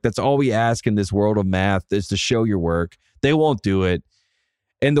work. That's all we ask in this world of math, is to show your work. They won't do it.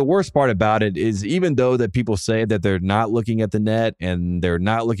 And the worst part about it is, even though that people say that they're not looking at the net and they're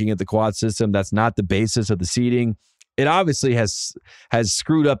not looking at the quad system, that's not the basis of the seeding. It obviously has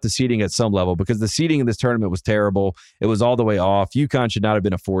screwed up the seeding at some level, because the seeding in this tournament was terrible. It was all the way off. UConn should not have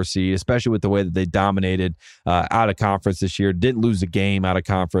been a 4 seed, especially with the way that they dominated out of conference this year. Didn't lose a game out of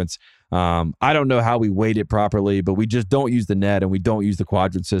conference. I don't know how we weight it properly, but we just don't use the net and we don't use the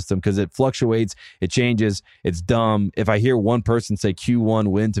quadrant system because it fluctuates, it changes, it's dumb. If I hear one person say Q1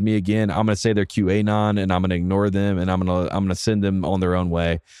 win to me again, I'm going to say they're QAnon and I'm going to ignore them and I'm going to send them on their own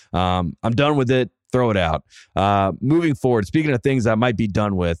way. I'm done with it. Throw it out. Moving forward, speaking of things I might be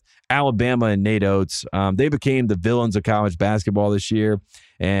done with, Alabama and Nate Oates, they became the villains of college basketball this year.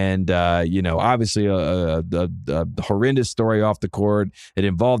 And, obviously a horrendous story off the court. It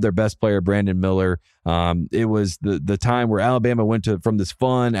involved their best player, Brandon Miller. It was the time where Alabama went from this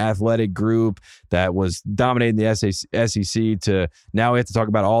fun, athletic group that was dominating the SEC to now we have to talk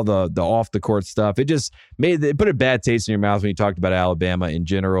about all the off-the-court stuff. It just put a bad taste in your mouth when you talked about Alabama in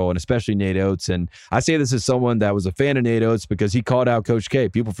general, and especially Nate Oates. And I say this as someone that was a fan of Nate Oates because he called out Coach K.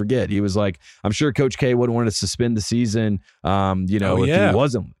 People forget. He was like, I'm sure Coach K wouldn't want to suspend the season, if he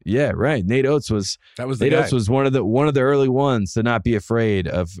wasn't. Yeah, right. Nate Oates was Oates was one of the early ones to not be afraid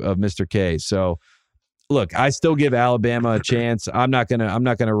of Mr. K. So look, I still give Alabama a chance. I'm not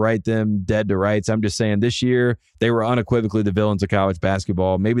gonna write them dead to rights. I'm just saying this year they were unequivocally the villains of college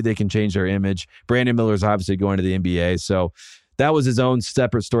basketball. Maybe they can change their image. Brandon Miller is obviously going to the NBA, so that was his own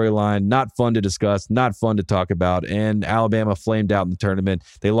separate storyline. Not fun to discuss, not fun to talk about. And Alabama flamed out in the tournament.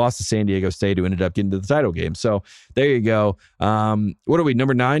 They lost to San Diego State, who ended up getting to the title game. So there you go. What are we,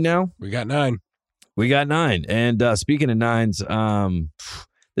 number 9 now? We got 9. And speaking of nines,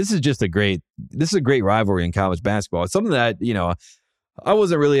 this is a great rivalry in college basketball. It's something that, I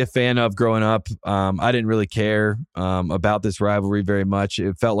wasn't really a fan of growing up. I didn't really care about this rivalry very much.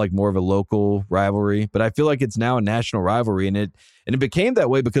 It felt like more of a local rivalry, but I feel like it's now a national rivalry, and it became that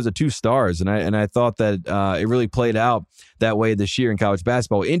way because of 2 stars. And I thought that it really played out that way this year in college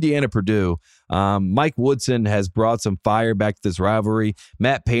basketball. Indiana, Purdue. Mike Woodson has brought some fire back to this rivalry.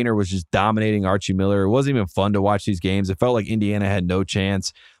 Matt Painter was just dominating Archie Miller. It wasn't even fun to watch these games. It felt like Indiana had no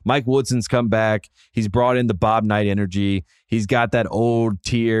chance. Mike Woodson's come back. He's brought in the Bob Knight energy. He's got that old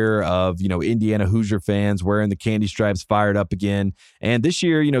tier of, Indiana Hoosier fans wearing the candy stripes fired up again. And this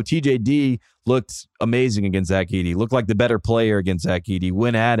year, TJD looked amazing against Zach Edey. Looked like the better player against Zach Edey.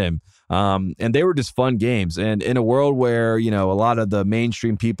 Went at him. And they were just fun games. And in a world where, a lot of the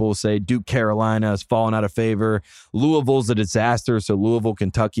mainstream people say Duke, Carolina has fallen out of favor. Louisville's a disaster. So Louisville,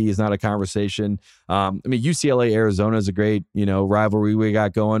 Kentucky is not a conversation. UCLA, Arizona is a great, rivalry we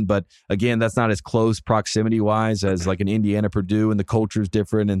got going. But again, that's not as close proximity wise as like an Indiana, Purdue, and the culture's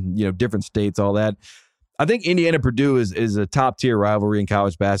different and, different states, all that. I think Indiana-Purdue is a top-tier rivalry in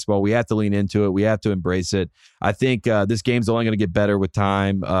college basketball. We have to lean into it. We have to embrace it. I think this game's only going to get better with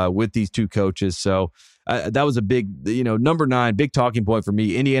time with these 2 coaches. So that was a big, number 9, big talking point for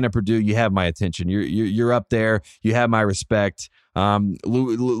me. Indiana-Purdue, you have my attention. You're up there. You have my respect.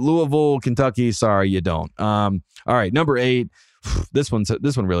 Louisville, Kentucky, sorry, you don't. All right, number 8. This one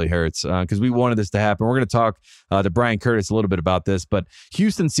really hurts because we wanted this to happen. We're going to talk to Bryan Curtis a little bit about this, but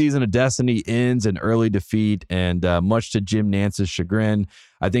Houston's season of destiny ends in early defeat, and much to Jim Nantz's chagrin.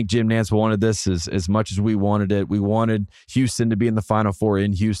 I think Jim Nantz wanted this as much as we wanted it. We wanted Houston to be in the Final Four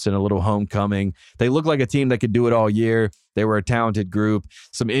in Houston, a little homecoming. They look like a team that could do it all year. They were a talented group.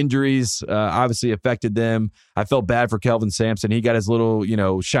 Some injuries obviously affected them. I felt bad for Kelvin Sampson. He got his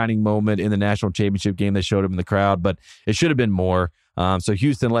little, shining moment in the national championship game. They showed him in the crowd, but it should have been more. So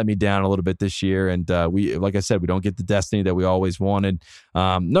Houston let me down a little bit this year, and we, like I said, we don't get the destiny that we always wanted.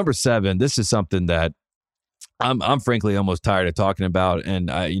 Number 7, this is something that I'm frankly almost tired of talking about, and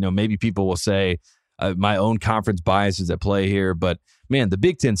maybe people will say my own conference bias is at play here, but man, the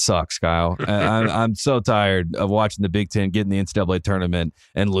Big Ten sucks, Kyle. I'm so tired of watching the Big Ten get in the NCAA tournament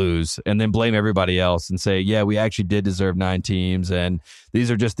and lose, and then blame everybody else and say, yeah, we actually did deserve 9 teams, and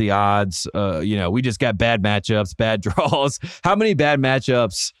these are just the odds. We just got bad matchups, bad draws. How many bad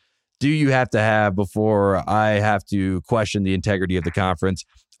matchups do you have to have before I have to question the integrity of the conference?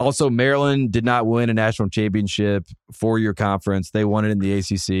 Also, Maryland did not win a national championship for your conference. They won it in the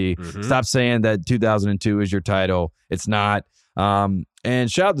ACC. Mm-hmm. Stop saying that 2002 is your title. It's not. And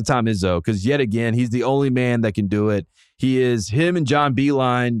shout out to Tom Izzo, because yet again, he's the only man that can do it. Him and John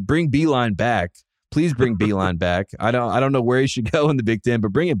Beilein. Bring Beilein back. Please bring Beilein back. I don't know where he should go in the Big Ten,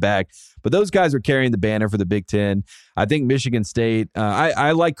 but bring it back. But those guys are carrying the banner for the Big Ten. I think Michigan State,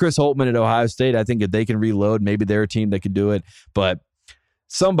 I like Chris Holtmann at Ohio State. I think if they can reload, maybe they're a team that could do it. But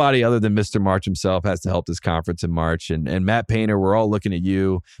somebody other than Mr. March himself has to help this conference in March. And Matt Painter, we're all looking at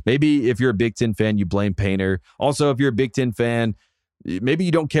you. Maybe if you're a Big Ten fan, you blame Painter. Also, if you're a Big Ten fan, maybe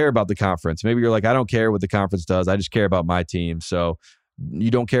you don't care about the conference. Maybe you're like, I don't care what the conference does. I just care about my team. So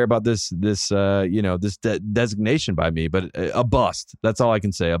you don't care about this designation by me, but a bust. That's all I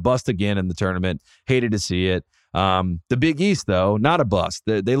can say. A bust again in the tournament. Hated to see it. The Big East, though, not a bust.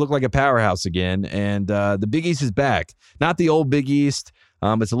 They look like a powerhouse again, and the Big East is back. Not the old Big East.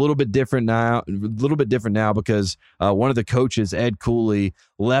 It's a little bit different now. Because one of the coaches, Ed Cooley,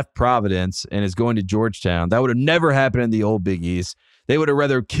 left Providence and is going to Georgetown. That would have never happened in the old Big East. They would have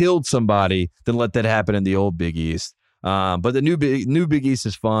rather killed somebody than let that happen in the old Big East. But the new Big East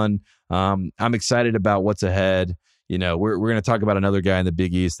is fun. I'm excited about what's ahead. We're going to talk about another guy in the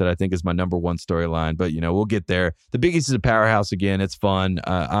Big East that I think is my number one storyline, but we'll get there. The Big East is a powerhouse again. It's fun.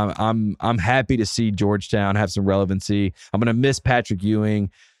 I'm happy to see Georgetown have some relevancy. I'm going to miss Patrick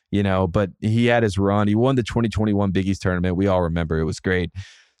Ewing, but he had his run. He won the 2021 Big East tournament. We all remember it was great.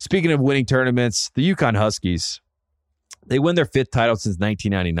 Speaking of winning tournaments, the UConn Huskies, they win their 5th title since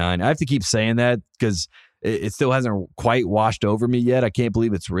 1999. I have to keep saying that because it still hasn't quite washed over me yet. I can't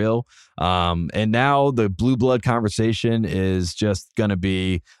believe it's real. And now the blue blood conversation is just going to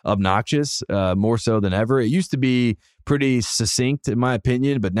be obnoxious, more so than ever. It used to be pretty succinct, in my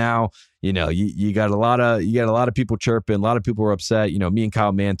opinion, but now, you got a lot of people chirping. A lot of people are upset. Me and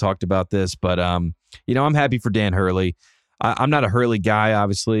Kyle Mann talked about this, but I'm happy for Dan Hurley. I'm not a Hurley guy,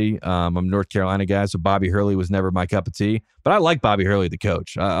 obviously. I'm a North Carolina guy, so Bobby Hurley was never my cup of tea. But I like Bobby Hurley, the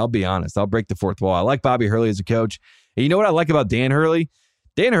coach. I'll be honest. I'll break the fourth wall. I like Bobby Hurley as a coach. And you know what I like about Dan Hurley?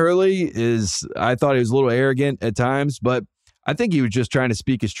 Dan Hurley I thought he was a little arrogant at times, but I think he was just trying to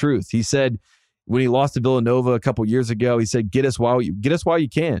speak his truth. He said when he lost to Villanova a couple years ago, he said, get us while you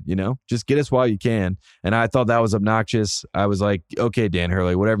can, just get us while you can. And I thought that was obnoxious. I was like, okay, Dan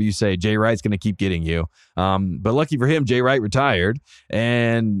Hurley, whatever you say, Jay Wright's going to keep getting you. But lucky for him, Jay Wright retired.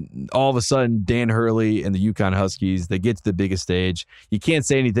 And all of a sudden, Dan Hurley and the UConn Huskies, they get to the biggest stage. You can't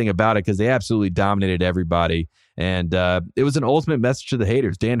say anything about it because they absolutely dominated everybody. And it was an ultimate message to the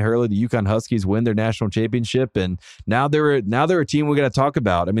haters. Dan Hurley, the UConn Huskies win their national championship, and now they're a team we're going to talk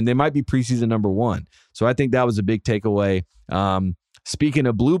about. I mean, they might be preseason number 1. So I think that was a big takeaway. Speaking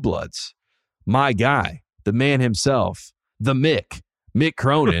of blue bloods, my guy, the man himself, the Mick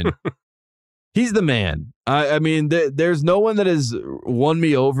Cronin, he's the man. I mean, there's no one that has won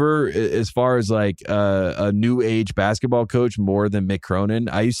me over as far as like a new age basketball coach more than Mick Cronin.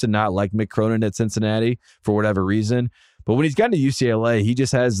 I used to not like Mick Cronin at Cincinnati for whatever reason. But when he's gotten to UCLA, he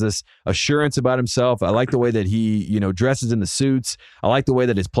just has this assurance about himself. I like the way that he, dresses in the suits. I like the way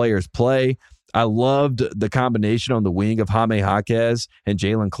that his players play. I loved the combination on the wing of Jaime Jaquez and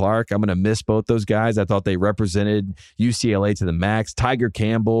Jalen Clark. I'm going to miss both those guys. I thought they represented UCLA to the max. Tiger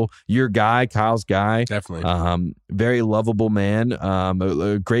Campbell, your guy, Kyle's guy. Definitely. Very lovable man.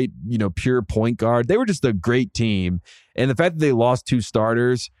 A great, pure point guard. They were just a great team. And the fact that they lost 2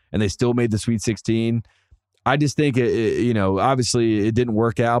 starters and they still made the Sweet 16, I just think, obviously it didn't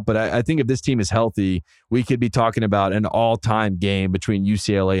work out, but I think if this team is healthy, we could be talking about an all-time game between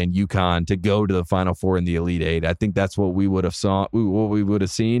UCLA and UConn to go to the Final Four in the Elite Eight. I think that's what we would have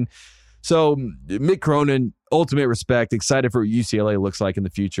seen. So Mick Cronin, ultimate respect, excited for what UCLA looks like in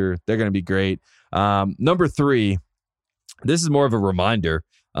the future. They're going to be great. Number 3, this is more of a reminder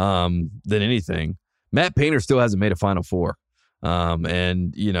than anything. Matt Painter still hasn't made a Final Four.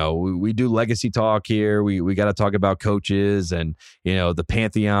 And, we do legacy talk here. We got to talk about coaches and, the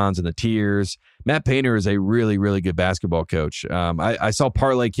pantheons and the tiers. Matt Painter is a really, really good basketball coach. I saw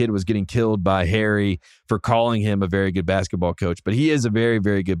Parlay Kid was getting killed by Harry for calling him a very good basketball coach, but he is a very,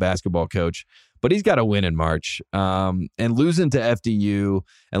 very good basketball coach. But he's got to win in March. And losing to FDU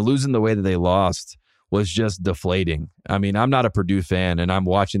and losing the way that they lost was just deflating. I mean, I'm not a Purdue fan, and I'm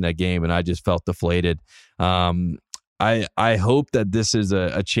watching that game, and I just felt deflated. I hope that this is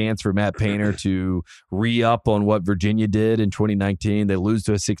a chance for Matt Painter to re-up on what Virginia did in 2019. They lose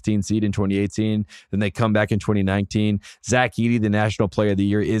to a 16 seed in 2018. Then they come back in 2019. Zach Edey, the National Player of the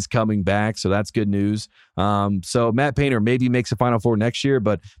Year, is coming back, so that's good news. So Matt Painter maybe makes a Final Four next year,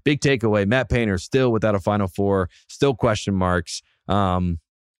 but big takeaway, Matt Painter still without a Final Four, still question marks.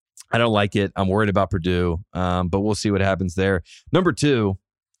 I don't like it. I'm worried about Purdue, but we'll see what happens there. Number 2,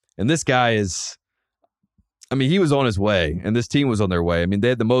 and this guy is... he was on his way, and this team was on their way. They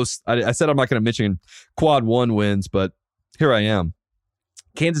had the most... I said I'm not going to mention quad 1 wins, but here I am.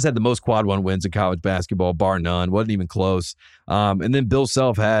 Kansas had the most quad 1 wins in college basketball, bar none. Wasn't even close. And then Bill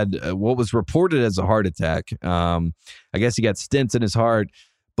Self had what was reported as a heart attack. I guess he got stents in his heart.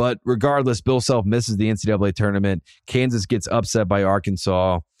 But regardless, Bill Self misses the NCAA tournament. Kansas gets upset by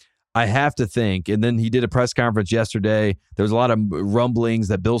Arkansas. I have to think, and then he did a press conference yesterday. There was a lot of rumblings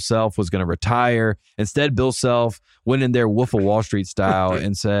that Bill Self was going to retire. Instead, Bill Self went in there Wolf of Wall Street style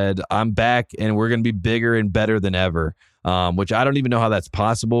and said, I'm back, and we're going to be bigger and better than ever, which I don't even know how that's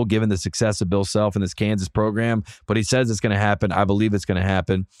possible given the success of Bill Self in this Kansas program. But he says it's going to happen. I believe it's going to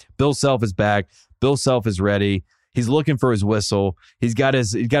happen. Bill Self is back. Bill Self is ready. He's looking for his whistle. He's got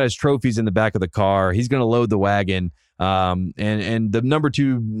his trophies in the back of the car. He's going to load the wagon. And the number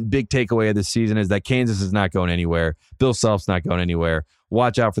 2 big takeaway of this season is that Kansas is not going anywhere. Bill Self's not going anywhere.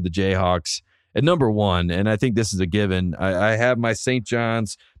 Watch out for the Jayhawks. At number 1, and I think this is a given, I have my St.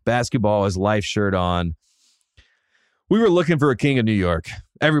 John's basketball as life shirt on. We were looking for a king of New York.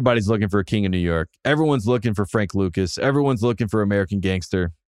 Everybody's looking for a king of New York. Everyone's looking for Frank Lucas. Everyone's looking for American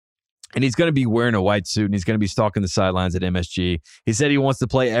Gangster. And he's going to be wearing a white suit, and he's going to be stalking the sidelines at MSG. He said he wants to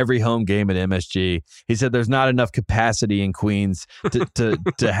play every home game at MSG. He said there's not enough capacity in Queens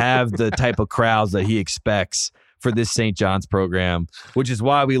to have the type of crowds that he expects for this St. John's program, which is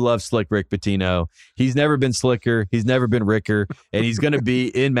why we love Slick Rick Pitino. He's never been slicker. He's never been Ricker, and he's going to be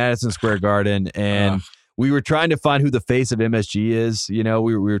in Madison Square Garden. And we were trying to find who the face of MSG is. We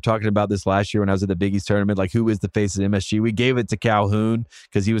were talking about this last year when I was at the Big East tournament, like who is the face of MSG. We gave it to Calhoun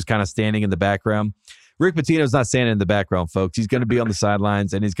because he was kind of standing in the background. Rick Pitino's not standing in the background, folks. He's going to be on the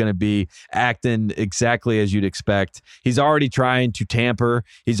sidelines, and he's going to be acting exactly as you'd expect. He's already trying to tamper.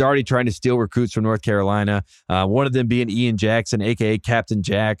 He's already trying to steal recruits from North Carolina. One of them being Ian Jackson, a.k.a. Captain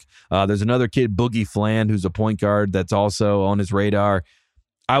Jack. There's another kid, Boogie Fland, who's a point guard that's also on his radar.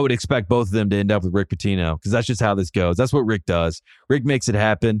 I would expect both of them to end up with Rick Pitino because that's just how this goes. That's what Rick does. Rick makes it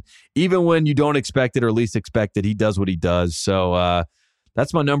happen. Even when you don't expect it or least expect it, he does what he does. So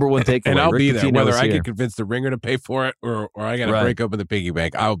that's my number 1 takeaway. And I'll be there. Whether I can can convince the Ringer to pay for it or I got to break open the piggy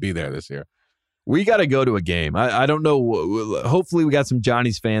bank, I'll be there this year. We got to go to a game. I don't know. Hopefully we got some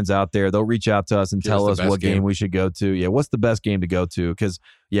Johnny's fans out there. They'll reach out to us and tell us what game we should go to. Yeah, what's the best game to go to? Because,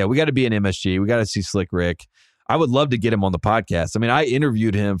 we got to be in MSG. We got to see Slick Rick. I would love to get him on the podcast. I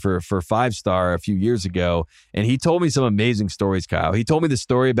interviewed him for 5 Star a few years ago, and he told me some amazing stories, Kyle. He told me the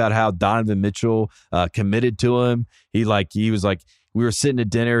story about how Donovan Mitchell committed to him. He was like, we were sitting at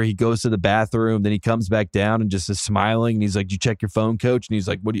dinner. He goes to the bathroom. Then he comes back down and just is smiling. And he's like, "You check your phone, coach?" And he's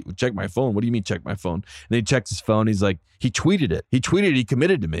like, "What do you check my phone? What do you mean check my phone?" And then he checks his phone. He's like, "He tweeted it. He tweeted it. He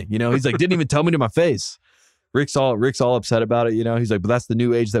committed to me." He's like, didn't even tell me to my face. Rick's all upset about it. He's like, but that's the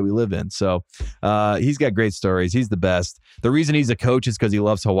new age that we live in. So he's got great stories. He's the best. The reason he's a coach is because he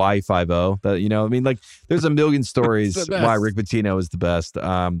loves Hawaii 5-0. There's a million stories why Rick Pitino is the best.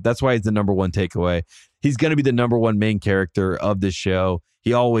 That's why he's the number 1 takeaway. He's going to be the number 1 main character of this show.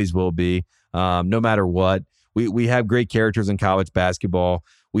 He always will be, no matter what. We have great characters in college basketball.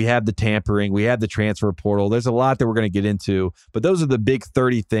 We have the tampering. We have the transfer portal. There's a lot that we're going to get into, but those are the big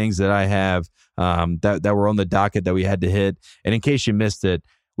 30 things that I have that were on the docket that we had to hit. And in case you missed it,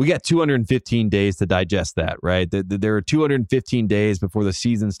 we got 215 days to digest that, right? There are 215 days before the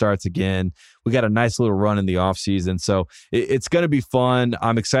season starts again. We got a nice little run in the offseason. So it's going to be fun.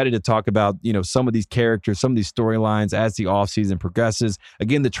 I'm excited to talk about, some of these characters, some of these storylines as the offseason progresses.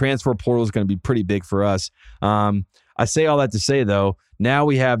 Again, the transfer portal is going to be pretty big for us. I say all that to say, though, now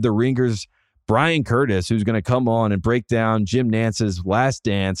we have the Ringer's Bryan Curtis, who's going to come on and break down Jim Nantz's last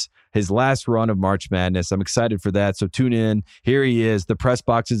dance, his last run of March Madness. I'm excited for that. So tune in. Here he is, the Press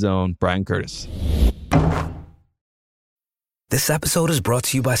Box's own Bryan Curtis. This episode is brought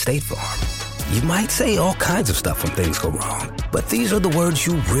to you by State Farm. You might say all kinds of stuff when things go wrong, but these are the words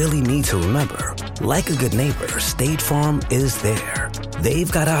you really need to remember. Like a good neighbor, State Farm is there. They've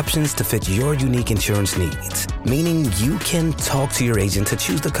got options to fit your unique insurance needs, meaning you can talk to your agent to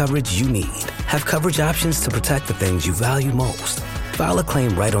choose the coverage you need, have coverage options to protect the things you value most, file a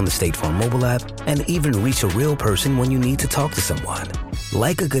claim right on the State Farm mobile app, and even reach a real person when you need to talk to someone.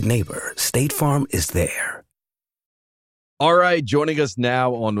 Like a good neighbor, State Farm is there. All right, joining us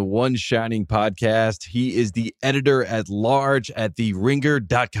now on the One Shining podcast, he is the editor-at-large at the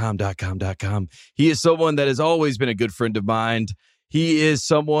ringer.com. He is someone that has always been a good friend of mine. He is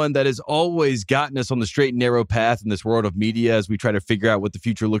someone that has always gotten us on the straight and narrow path in this world of media as we try to figure out what the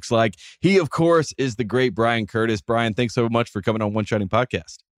future looks like. He, of course, is the great Bryan Curtis. Bryan, thanks so much for coming on One Shining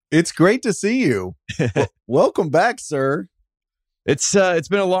podcast. It's great to see you. Welcome back, sir. It's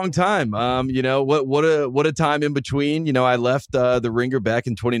been a long time. What a time in between. I left the Ringer back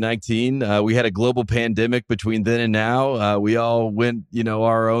in 2019. We had a global pandemic between then and now. We all went,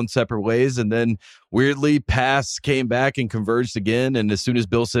 our own separate ways, and then weirdly, paths came back and converged again. And as soon as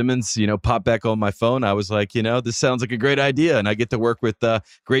Bill Simmons, popped back on my phone, I was like, this sounds like a great idea, and I get to work with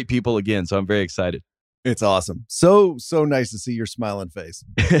great people again. So I'm very excited. It's awesome. So nice to see your smiling face.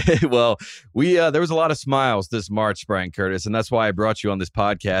 Well, there was a lot of smiles this March, Bryan Curtis, and that's why I brought you on this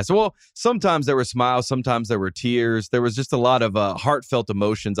podcast. Well, sometimes there were smiles, sometimes there were tears. There was just a lot of heartfelt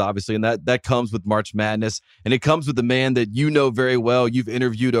emotions, obviously, and that comes with March Madness, and it comes with the man that you know very well. You've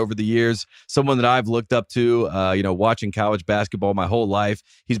interviewed over the years, someone that I've looked up to, watching college basketball my whole life.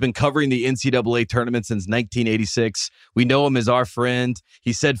 He's been covering the NCAA tournament since 1986. We know him as our friend.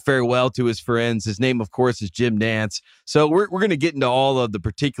 He said farewell to his friends. His name, of course, is Jim Nantz. So we're going to get into all of the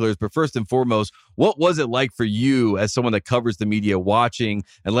particulars, but first and foremost, what was it like for you as someone that covers the media watching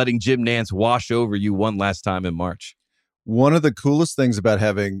and letting Jim Nantz wash over you one last time in March? One of the coolest things about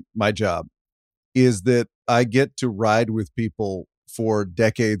having my job is that I get to ride with people for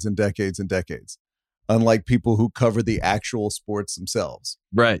decades and decades and decades, unlike people who cover the actual sports themselves.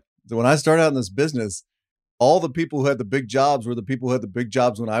 Right. So when I started out in this business, all the people who had the big jobs were the people who had the big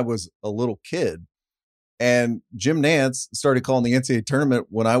jobs when I was a little kid. And Jim Nantz started calling the NCAA tournament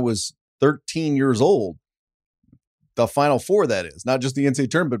when I was 13 years old. The Final Four, that is. Not just the NCAA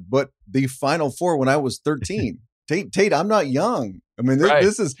tournament, but the Final Four when I was 13. Tate, I'm not young. I mean,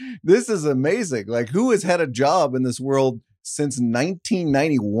 this is amazing. Like, who has had a job in this world since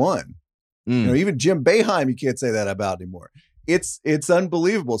 1991? Even Jim Boeheim, you can't say that about anymore. It's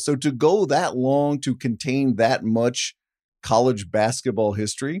unbelievable. So to go that long to contain that much college basketball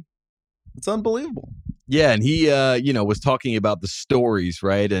history, it's unbelievable. Yeah, and he, was talking about the stories,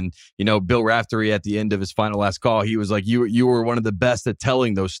 right? And, Bill Raftery at the end of his final last call, he was like, you were one of the best at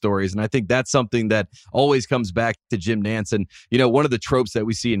telling those stories. And I think that's something that always comes back to Jim Nantz. And, one of the tropes that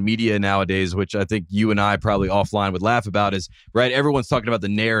we see in media nowadays, which I think you and I probably offline would laugh about is, right, everyone's talking about the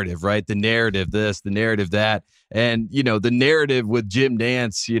narrative, right? The narrative this, the narrative that. And, the narrative with Jim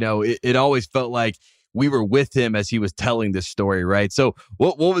Nantz, it always felt like we were with him as he was telling this story, right? So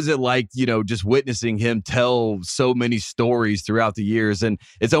what was it like, just witnessing him tell so many stories throughout the years? And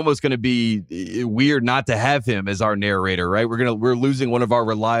it's almost going to be weird not to have him as our narrator, right? We're losing one of our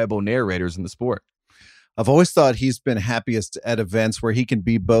reliable narrators in the sport. I've always thought he's been happiest at events where he can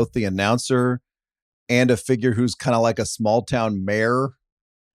be both the announcer and a figure who's kind of like a small town mayor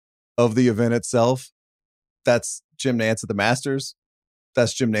of the event itself. That's Jim Nantz at the Masters.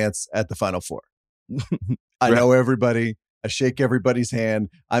 That's Jim Nantz at the Final Four. I know everybody. I shake everybody's hand.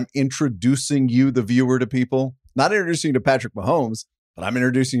 I'm introducing you, the viewer, to people. Not introducing you to Patrick Mahomes, but I'm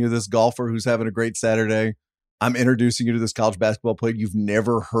introducing you to this golfer who's having a great Saturday. I'm introducing you to this college basketball player you've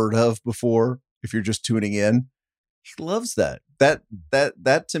never heard of before if you're just tuning in. He loves that.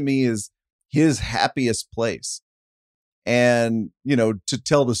 That to me is his happiest place. And, to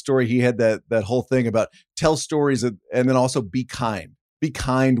tell the story, he had that whole thing about tell stories and then also be kind. Be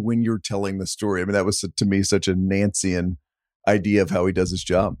kind when you're telling the story. I mean, that was, to me, such a Nantzian idea of how he does his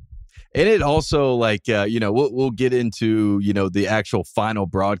job. And it also, we'll get into, the actual final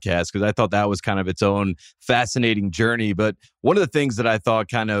broadcast, because I thought that was kind of its own fascinating journey. But one of the things that I thought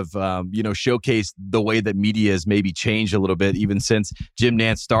kind of, showcased the way that media has maybe changed a little bit, even since Jim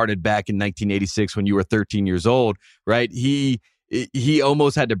Nantz started back in 1986 when you were 13 years old, right? He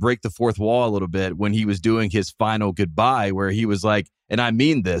almost had to break the fourth wall a little bit when he was doing his final goodbye, where he was like, and I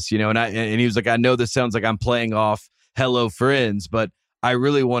mean this, and he was like, I know this sounds like I'm playing off Hello Friends, but I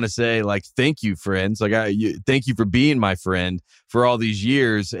really want to say, like, thank you, friends. Like, thank you for being my friend for all these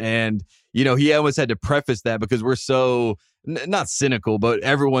years. And, you know, he almost had to preface that because we're so not cynical, but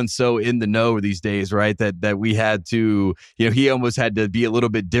everyone's so in the know these days, right? That we had to, you know, he almost had to be a little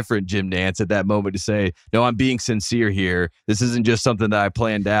bit different, Jim Nantz, at that moment to say, no, I'm being sincere here. This isn't just something that I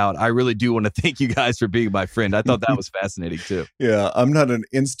planned out. I really do want to thank you guys for being my friend. I thought that was fascinating too. Yeah, I'm not an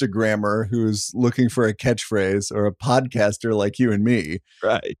Instagrammer who's looking for a catchphrase or a podcaster like you and me.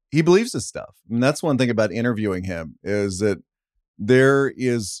 Right. He believes this stuff. And that's one thing about interviewing him is that there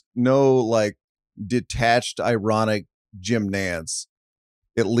is no like detached, ironic Jim Nantz,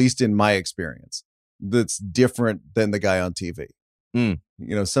 at least in my experience, that's different than the guy on TV. You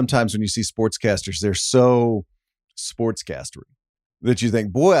know, sometimes when you see sportscasters, they're so sportscastery that you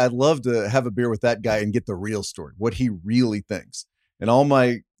think, boy, I'd love to have a beer with that guy and get the real story, what he really thinks. And all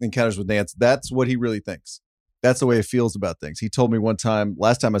my encounters with Nantz, that's what he really thinks. That's the way he feels about things. He told me one time,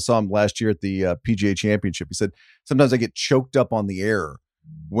 last time I saw him last year at the PGA Championship, he said, sometimes I get choked up on the air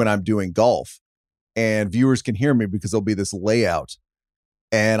when I'm doing golf. And viewers can hear me because there'll be this layout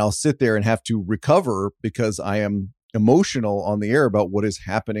and I'll sit there and have to recover because I am emotional on the air about what is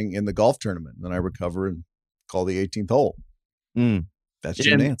happening in the golf tournament. And then I recover and call the 18th hole. That's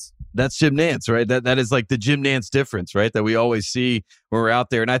Jim Nantz. That's Jim Nantz, right? That is like the Jim Nantz difference, right? That we always see when we're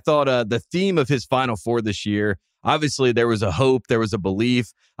out there. And I thought the theme of his Final Four this year, obviously there was a hope, there was a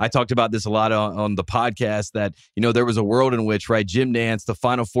belief. I talked about this a lot on the podcast that, you know, there was a world in which, right, Jim Nantz, the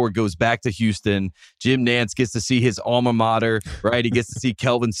Final Four goes back to Houston. Jim Nantz gets to see his alma mater, right? He gets to see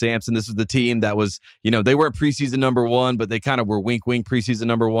Kelvin Sampson. This was the team that was, you know, they weren't preseason number one, but they kind of were wink preseason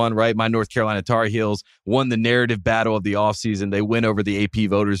number one, right? My North Carolina Tar Heels won the narrative battle of the offseason. They win over the AP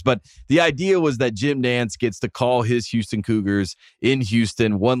voters. But the idea was that Jim Nantz gets to call his Houston Cougars in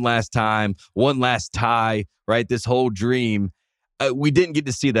Houston one last time, one last tie, right? This whole dream. We didn't get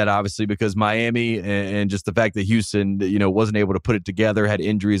to see that, obviously, because Miami and just the fact that Houston, you know, wasn't able to put it together, had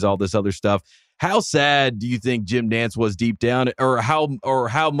injuries, all this other stuff. How sad do you think Jim Nantz was deep down, or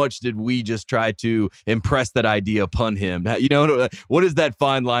how much did we just try to impress that idea upon him? You know, what is that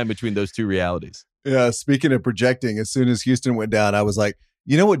fine line between those two realities? Yeah, speaking of projecting, as soon as Houston went down, I was like,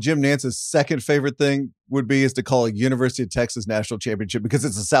 you know what Jim Nantz's second favorite thing would be is to call a University of Texas national championship because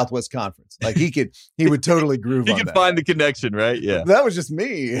it's a Southwest Conference. Like he would totally groove on that. He could find the connection, right? Yeah. That was just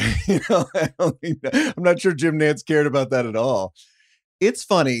me. You know, I'm not sure Jim Nantz cared about that at all. It's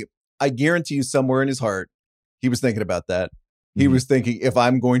funny. I guarantee you somewhere in his heart, he was thinking about that. He was thinking, if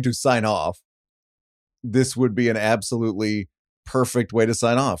I'm going to sign off, this would be an absolutely perfect way to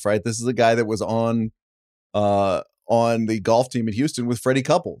sign off, right? This is a guy that was on the golf team at Houston with Freddie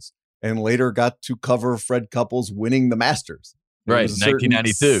Couples and later got to cover Fred Couples winning the Masters. Right,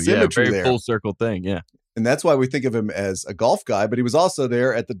 1992. Yeah, very full circle thing, yeah. And that's why we think of him as a golf guy, but he was also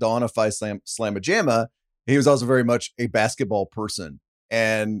there at the dawn of Phi Slamma-Jamma. He was also very much a basketball person.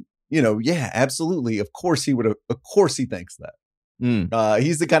 And, you know, yeah, absolutely. Of course he thinks that.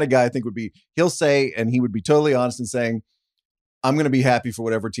 He's the kind of guy I think he'll say, and he would be totally honest in saying, I'm going to be happy for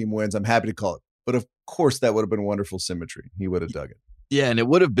whatever team wins. I'm happy to call it. But of course, that would have been wonderful symmetry. He would have dug it. Yeah, and it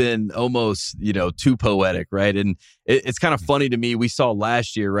would have been almost, you know, too poetic, right? And it's kind of funny to me. We saw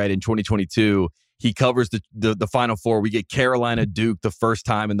last year, right, in 2022, he covers the Final Four. We get Carolina Duke the first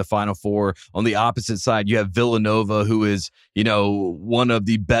time in the Final Four. On the opposite side, you have Villanova, who is, you know, one of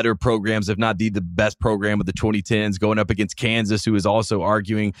the better programs, if not the best program of the 2010s, going up against Kansas, who is also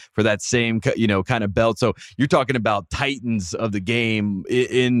arguing for that same, you know, kind of belt. So you're talking about titans of the game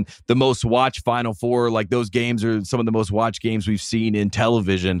in the most watched Final Four. Like those games are some of the most watched games we've seen in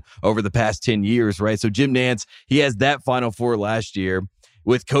television over the past 10 years, right? So Jim Nantz, he has that Final Four last year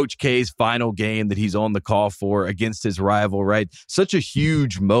with Coach K's final game that he's on the call for against his rival, right? Such a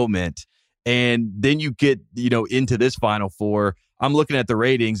huge moment. And then you get, you know, into this Final Four. I'm looking at the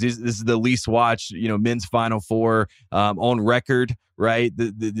ratings. This is the least watched, you know, men's Final Four on record, right?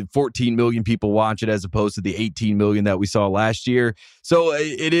 The 14 million people watch it as opposed to the 18 million that we saw last year. So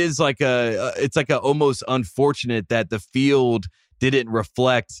it is like it's like a almost unfortunate that the field didn't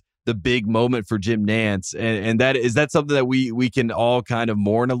reflect the big moment for Jim Nantz. And that is that something that we can all kind of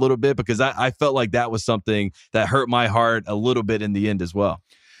mourn a little bit, because I felt like that was something that hurt my heart a little bit in the end as well.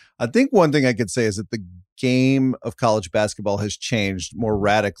 I think one thing I could say is that the game of college basketball has changed more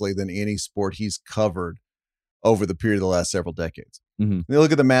radically than any sport he's covered over the period of the last several decades. You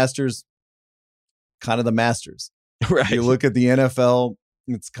look at the Masters, kind of the Masters. Right. You look at the NFL,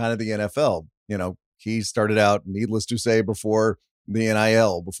 it's kind of the NFL. You know, he started out, needless to say, before the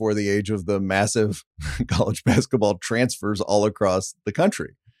NIL, before the age of the massive college basketball transfers all across the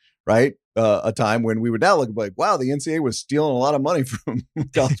country, right? A time when we would now look like, wow, the NCAA was stealing a lot of money from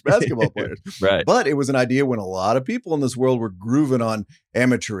college basketball players. Right. But it was an idea when a lot of people in this world were grooving on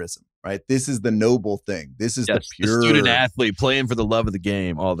amateurism, right? This is the noble thing. This is the pure the student athlete playing for the love of the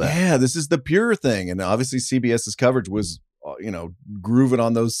game, all that. Yeah, this is the pure thing. And obviously CBS's coverage was, grooving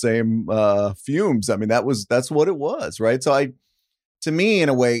on those same fumes. I mean, that's what it was, right? So to me, in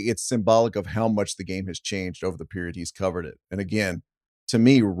a way, it's symbolic of how much the game has changed over the period he's covered it. And again, to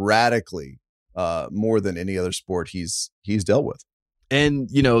me, radically more than any other sport he's dealt with. And,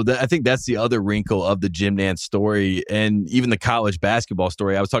 I think that's the other wrinkle of the Jim Nantz story and even the college basketball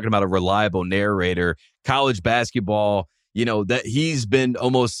story. I was talking about a reliable narrator. College basketball, that he's been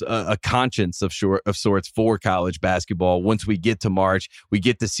almost a conscience of sorts for college basketball. Once we get to March, we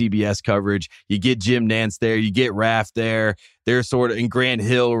get the CBS coverage. You get Jim Nantz there. You get Raph there. They're sort of in Grant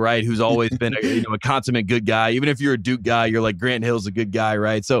Hill, right? Who's always been a consummate good guy. Even if you're a Duke guy, you're like, Grant Hill's a good guy,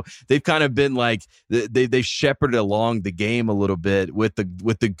 right? So they've kind of been like they shepherded along the game a little bit with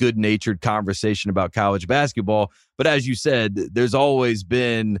the good-natured conversation about college basketball. But as you said, there's always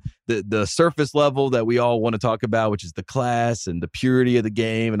been the surface level that we all want to talk about, which is the class and the purity of the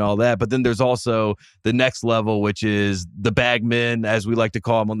game and all that. But then there's also the next level, which is the bagmen, as we like to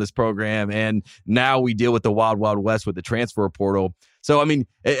call them on this program. And now we deal with the wild, wild west with the transfer portal. So, I mean,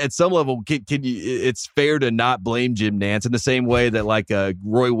 at some level, can you? It's fair to not blame Jim Nantz in the same way that like a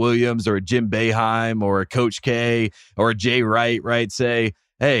Roy Williams or a Jim Boeheim or a Coach K or a Jay Wright, right, say,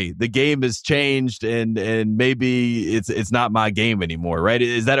 hey, the game has changed and maybe it's not my game anymore, right?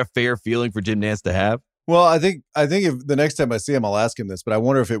 Is that a fair feeling for Jim Nantz to have? Well, I think if the next time I see him, I'll ask him this, but I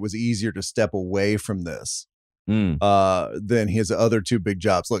wonder if it was easier to step away from this than his other two big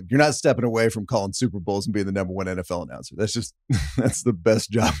jobs. Look, you're not stepping away from calling Super Bowls and being the number one NFL announcer. That's the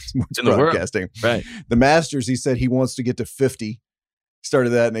best job in sports broadcasting. Right. The Masters, he said he wants to get to 50.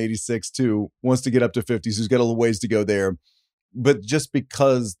 Started that in 86 too. Wants to get up to 50. So he's got a little ways to go there. But just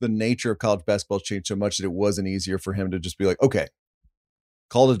because the nature of college basketball changed so much that it wasn't easier for him to just be like, okay,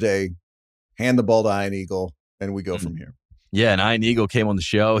 call it a day, hand the ball to Ian Eagle, and we go from here. Yeah, and Ian Eagle came on the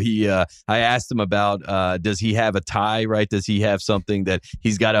show. I asked him about, does he have a tie, right? Does he have something that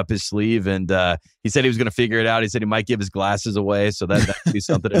he's got up his sleeve? And he said he was going to figure it out. He said he might give his glasses away, so that could be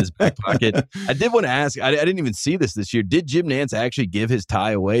something in his back pocket. I did want to ask, I didn't even see this year. Did Jim Nantz actually give his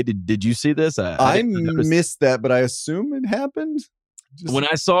tie away? Did you see this? I missed that, but I assume it happened. When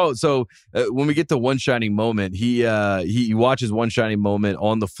I saw, when we get to One Shining Moment, he watches One Shining Moment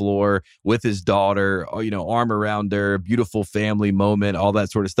on the floor with his daughter, arm around her, beautiful family moment, all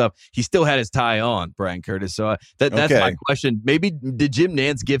that sort of stuff. He still had his tie on, Bryan Curtis. So that's my question. Maybe did Jim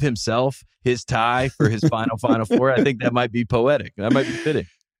Nantz give himself his tie for his Final Four? I think that might be poetic. That might be fitting.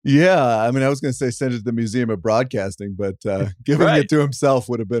 Yeah, I mean, I was going to say send it to the Museum of Broadcasting, but giving it to himself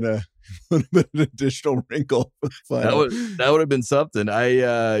would have been an additional wrinkle. That would have been something.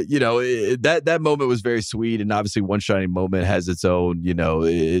 That moment was very sweet, and obviously One Shining Moment has its own,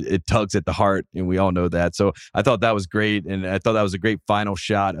 it tugs at the heart, and we all know that. So I thought that was great, and I thought that was a great final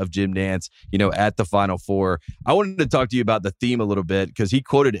shot of Jim Nantz, at the Final Four. I wanted to talk to you about the theme a little bit because he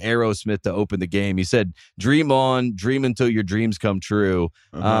quoted Aerosmith to open the game. He said, "Dream on, dream until your dreams come true."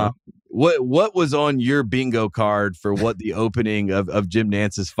 What was on your bingo card for what the opening of Jim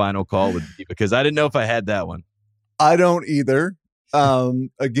Nantz's final call would be? Because I didn't know if I had that one. I don't either.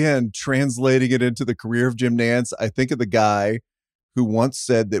 Again, translating it into the career of Jim Nantz, I think of the guy who once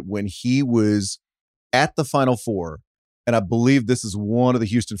said that when he was at the Final Four, and I believe this is one of the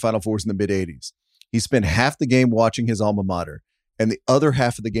Houston Final Fours in the mid-'80s, he spent half the game watching his alma mater and the other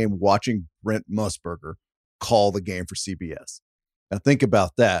half of the game watching Brent Musburger call the game for CBS. Now think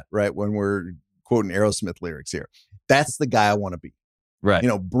about that, right? When we're quoting Aerosmith lyrics here, that's the guy I want to be. Right.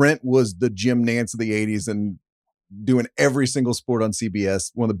 Brent was the Jim Nantz of the 80s and doing every single sport on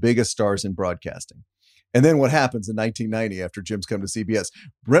CBS, one of the biggest stars in broadcasting. And then what happens in 1990 after Jim's come to CBS?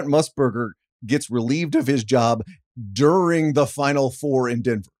 Brent Musburger gets relieved of his job during the Final Four in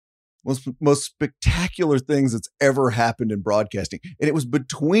Denver. Most spectacular things that's ever happened in broadcasting. And it was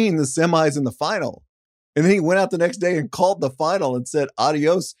between the semis and the final. And then he went out the next day and called the final and said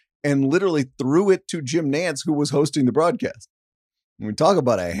adios and literally threw it to Jim Nantz, who was hosting the broadcast. When we talk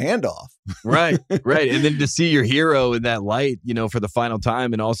about a handoff. Right. And then to see your hero in that light, for the final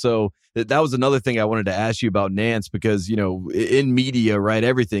time. And also that was another thing I wanted to ask you about Nantz because, in media, right,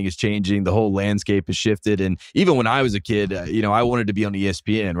 everything is changing. The whole landscape has shifted. And even when I was a kid, I wanted to be on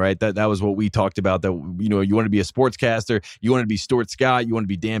ESPN, right? That was what we talked about, that, you want to be a sportscaster. You want to be Stuart Scott. You want to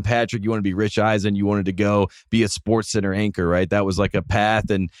be Dan Patrick. You want to be Rich Eisen. You wanted to go be a Sports Center anchor, right? That was like a path.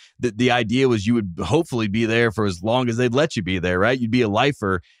 And the idea was you would hopefully be there for as long as they'd let you be there, right? You'd be a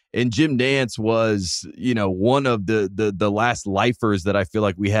lifer. And Jim Nantz was, one of the last lifers that I feel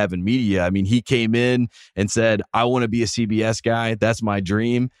like we have in media. I mean, he came in and said, I want to be a CBS guy. That's my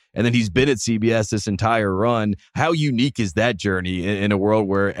dream. And then he's been at CBS this entire run. How unique is that journey in a world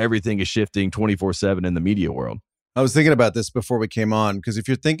where everything is shifting 24/7 in the media world? I was thinking about this before we came on, because if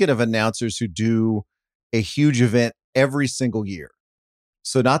you're thinking of announcers who do a huge event every single year,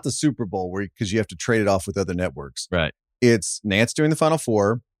 so not the Super Bowl, because you have to trade it off with other networks. Right. It's Nantz doing the Final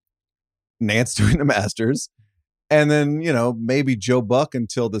Four, Nantz doing the Masters, and then, maybe Joe Buck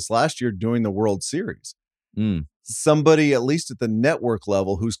until this last year doing the World Series. Somebody, at least at the network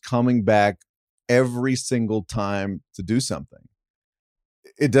level, who's coming back every single time to do something.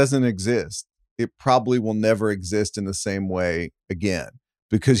 It doesn't exist. It probably will never exist in the same way again,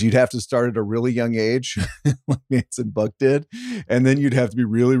 because you'd have to start at a really young age, like Nantz and Buck did, and then you'd have to be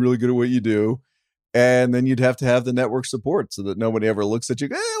really, really good at what you do, and then you'd have to have the network support so that nobody ever looks at you.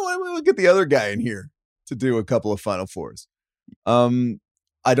 Hey, we'll get the other guy in here to do a couple of Final Fours.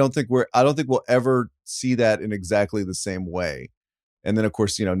 I don't think we'll ever see that in exactly the same way. And then, of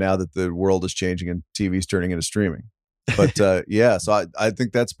course, now that the world is changing and TV's turning into streaming. But so I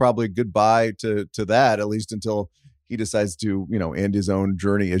think that's probably goodbye to that, at least until he decides to, end his own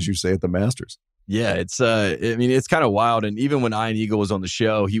journey, as you say, at the Masters. Yeah, it's kind of wild. And even when Ian Eagle was on the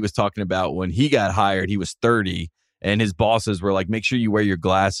show, he was talking about when he got hired, he was 30 and his bosses were like, make sure you wear your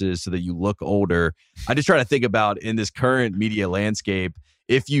glasses so that you look older. I just try to think about, in this current media landscape,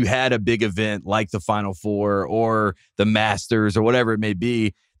 if you had a big event like the Final Four or the Masters or whatever it may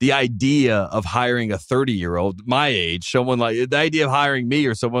be, the idea of hiring a 30-year-old my age, someone like the idea of hiring me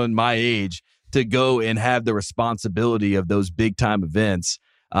or someone my age to go and have the responsibility of those big time events,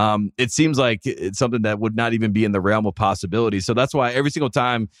 it seems like it's something that would not even be in the realm of possibility. So that's why every single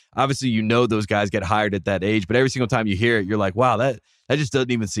time, obviously, those guys get hired at that age, but every single time you hear it, you're like, wow, that just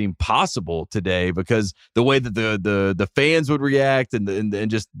doesn't even seem possible today, because the way that the fans would react and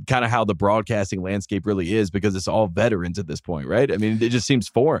just kind of how the broadcasting landscape really is, because it's all veterans at this point, right? I mean, it just seems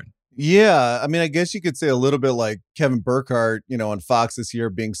foreign. Yeah. I mean, I guess you could say a little bit like Kevin Burkhardt, on Fox this year,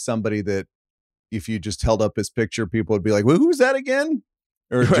 being somebody that if you just held up his picture, people would be like, well, who's that again?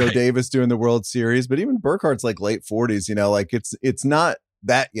 Or right. Joe Davis doing the World Series. But even Burkhardt's like late 40s, like it's not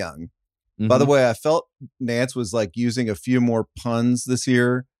that young. Mm-hmm. By the way, I felt Nantz was like using a few more puns this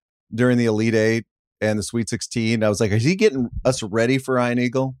year during the Elite Eight and the Sweet 16. I was like, is he getting us ready for Ian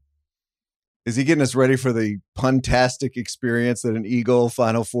Eagle? Is he getting us ready for the puntastic experience that an Eagle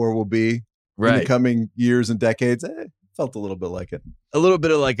Final Four will be in the coming years and decades? Felt a little bit like it. A little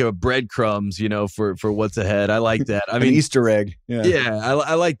bit of like a breadcrumbs, for what's ahead. I like that. I mean, an Easter egg. Yeah,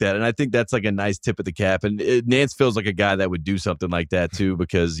 I like that. And I think that's like a nice tip of the cap. And Nantz feels like a guy that would do something like that too,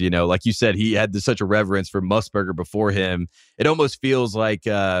 because, like you said, he had such a reverence for Musburger before him. It almost feels like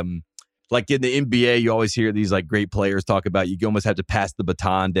in the NBA, you always hear these like great players talk about you almost have to pass the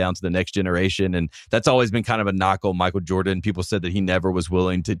baton down to the next generation. And that's always been kind of a knock on Michael Jordan. People said that he never was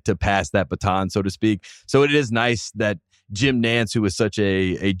willing to pass that baton, so to speak. So it is nice that Jim Nantz, who is such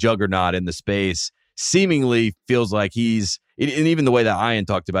a juggernaut in the space, seemingly feels like and even the way that Ian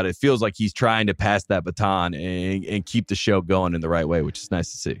talked about it, feels like he's trying to pass that baton and keep the show going in the right way, which is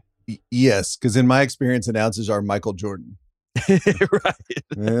nice to see. Yes, because in my experience, announcers are Michael Jordan. Right.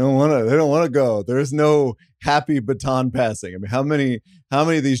 They don't want to go. There's no happy baton passing. I mean, how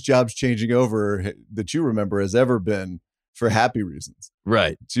many of these jobs changing over that you remember has ever been for happy reasons?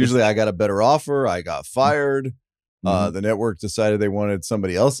 Right. It's usually I got a better offer, I got fired. Mm-hmm. The network decided they wanted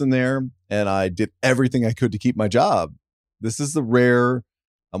somebody else in there, and I did everything I could to keep my job. This is the rare,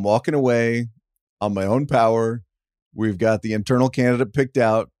 I'm walking away on my own power. We've got the internal candidate picked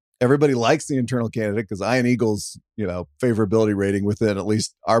out. Everybody likes the internal candidate because Ian Eagle's, favorability rating within at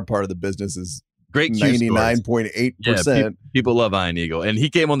least our part of the business is great. 99.8%. Yeah, people love Ian Eagle, and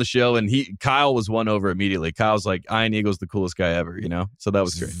he came on the show, and Kyle was won over immediately. Kyle's like, Ian Eagle's the coolest guy ever, So that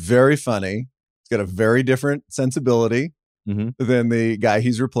was great. Very funny. He's got a very different sensibility than the guy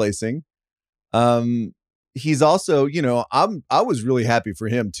he's replacing. He's also, I was really happy for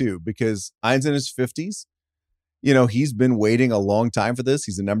him too, because Ian's in his 50s. He's been waiting a long time for this.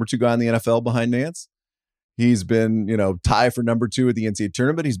 He's the number 2 guy in the NFL behind Nantz. He's been, tied for number 2 at the NCAA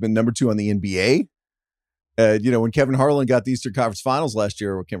tournament. He's been number 2 on the NBA. When Kevin Harlan got the Eastern Conference Finals last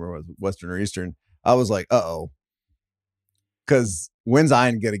year, I can't remember Western or Eastern, I was like, uh-oh. Because when's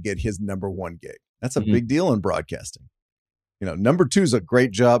Ian going to get his number 1 gig? That's a big deal in broadcasting. Number 2 is a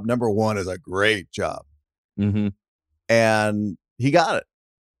great job. Number 1 is a great job. Mm-hmm. And he got it.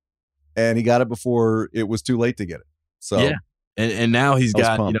 And he got it before it was too late to get it. So And now he's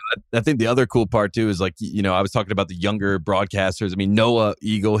got, pumped. I think the other cool part too is like, I was talking about the younger broadcasters. I mean, Noah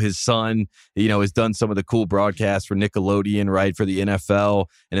Eagle, his son, has done some of the cool broadcasts for Nickelodeon, right, for the NFL,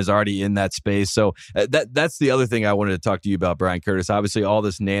 and is already in that space. So that's the other thing I wanted to talk to you about, Bryan Curtis. Obviously, all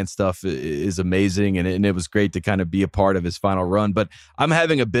this Nantz stuff is amazing, and it was great to kind of be a part of his final run. But I'm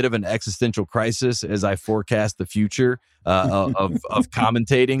having a bit of an existential crisis as I forecast the future of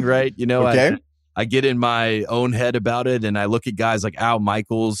commentating, right? Okay. I get in my own head about it, and I look at guys like Al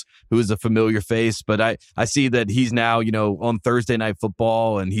Michaels, who is a familiar face, but I see that he's now, on Thursday Night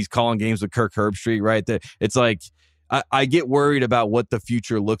Football, and he's calling games with Kirk Herbstreit, right? It's like I get worried about what the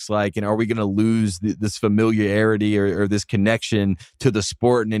future looks like, and are we going to lose this familiarity or this connection to the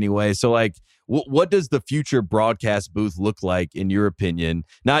sport in any way? So, like, what does the future broadcast booth look like in your opinion?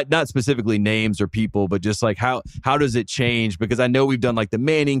 Not specifically names or people, but just like how does it change? Because I know we've done like the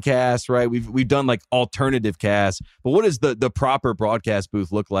Manning cast, right? We've done like alternative casts, but what does the proper broadcast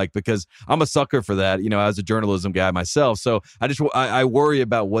booth look like? Because I'm a sucker for that, as a journalism guy myself. So I worry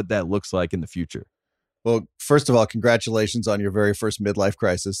about what that looks like in the future. Well, first of all, congratulations on your very first midlife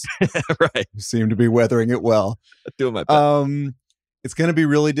crisis. Right. You seem to be weathering it well. Doing my best. It's going to be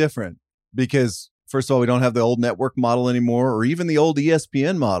really different because, first of all, we don't have the old network model anymore, or even the old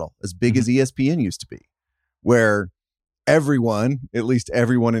ESPN model, as big as ESPN used to be, where everyone, at least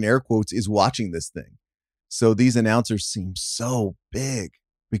everyone in air quotes, is watching this thing. So these announcers seem so big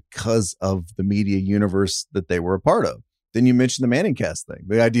because of the media universe that they were a part of. Then you mentioned the Manning cast thing,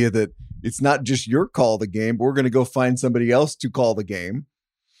 the idea that it's not just your call the game, but we're going to go find somebody else to call the game.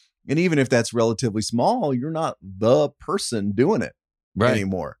 And even if that's relatively small, you're not the person doing it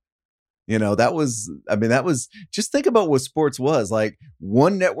anymore. That was just think about what sports was like.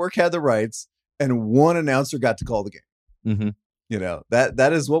 One network had the rights and one announcer got to call the game. Mm-hmm.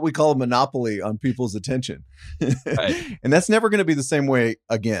 That is what we call a monopoly on people's attention. Right. And that's never going to be the same way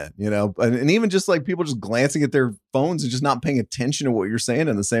again, and even just like people just glancing at their phones and just not paying attention to what you're saying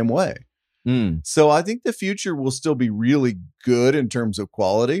in the same way. So I think the future will still be really good in terms of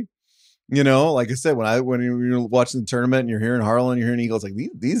quality. Like I said, when you're watching the tournament and you're hearing Harlan, you're hearing Eagles, like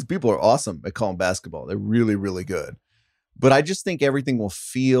these people are awesome at calling basketball. They're really, really good. But I just think everything will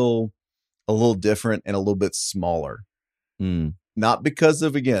feel a little different and a little bit smaller. Not because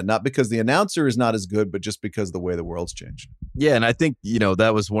the announcer is not as good, but just because of the way the world's changed. Yeah, and I think,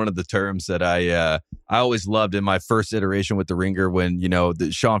 that was one of the terms that I always loved in my first iteration with the Ringer when, the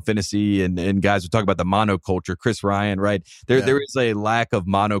Sean Finney and guys would talk about the monoculture, Chris Ryan, right? There is a lack of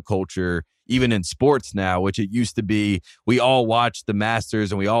monoculture even in sports now, which it used to be. We all watched the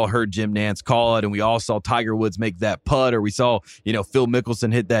Masters and we all heard Jim Nantz call it, and we all saw Tiger Woods make that putt, or we saw, Phil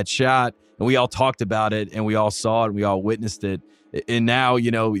Mickelson hit that shot, and we all talked about it and we all saw it and we all witnessed it. And now,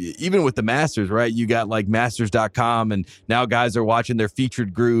 even with the Masters, right, you got like masters.com, and now guys are watching their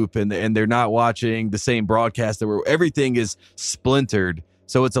featured group and they're not watching the same broadcast. Everything is splintered.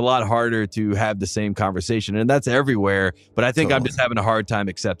 So it's a lot harder to have the same conversation, and that's everywhere. But I think I'm just having a hard time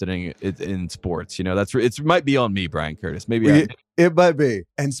accepting it in sports. It might be on me, Bryan Curtis. Maybe it might be.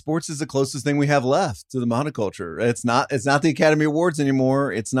 And sports is the closest thing we have left to the monoculture. It's not the Academy Awards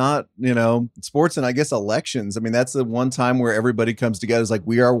anymore. It's not, sports and I guess elections. I mean, that's the one time where everybody comes together. It's like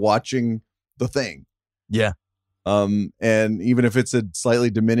we are watching the thing. Yeah. And even if it's a slightly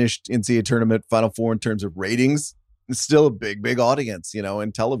diminished NCAA tournament Final Four in terms of ratings, it's still a big, big audience,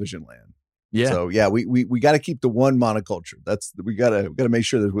 in television land. Yeah. So yeah, we got to keep the one monoculture. We got to make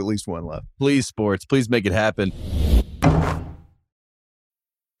sure there's at least one left. Please, sports, please make it happen.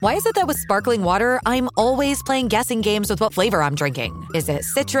 Why is it that with sparkling water, I'm always playing guessing games with what flavor I'm drinking? Is it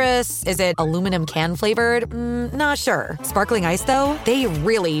citrus? Is it aluminum can flavored? Not sure. Sparkling ice, though, they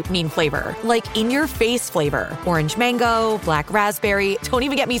really mean flavor. Like in-your-face flavor. Orange mango, black raspberry. Don't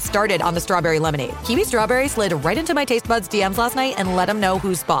even get me started on the strawberry lemonade. Kiwi strawberry slid right into my taste buds DMs last night and let them know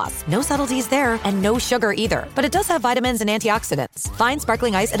who's boss. No subtleties there, and no sugar either. But it does have vitamins and antioxidants. Find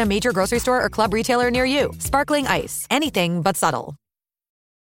sparkling ice at a major grocery store or club retailer near you. Sparkling ice. Anything but subtle.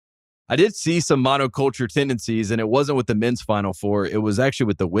 I did see some monoculture tendencies, and it wasn't with the men's Final Four. It was actually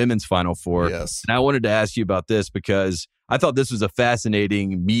with the women's Final Four. Yes. And I wanted to ask you about this because I thought this was a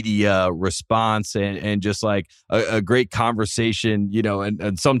fascinating media response and just like a great conversation,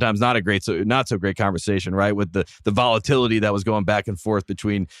 and sometimes not so great conversation, right? With the volatility that was going back and forth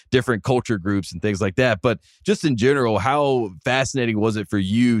between different culture groups and things like that. But just in general, how fascinating was it for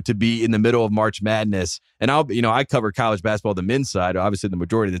you to be in the middle of March Madness? And I cover college basketball, the men's side, obviously the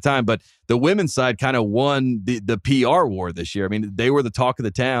majority of the time, but the women's side kind of won the PR war this year. I mean, they were the talk of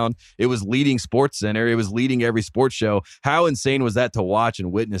the town. It was leading Sports Center. It was leading every sports show. How insane was that to watch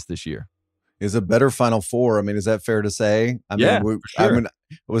and witness this year? is a better Final Four. I mean, is that fair to say? I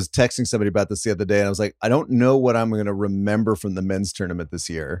was texting somebody about this the other day, and I was like, I don't know what I'm going to remember from the men's tournament this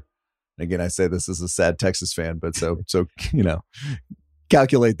year. Again, I say this as a sad Texas fan, but so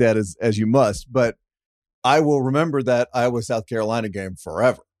calculate that as you must. But I will remember that Iowa South Carolina game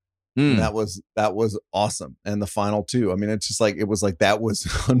forever. And that was awesome. And the final two. I mean, it's just like that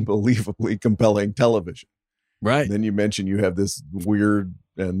was unbelievably compelling television. Right. And then you mentioned you have this weird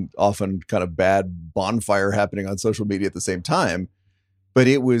and often kind of bad bonfire happening on social media at the same time. But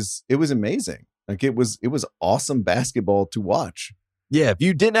it was amazing. Like it was awesome basketball to watch. Yeah, if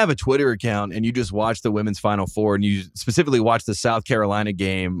you didn't have a Twitter account and you just watched the women's Final Four and you specifically watched the South Carolina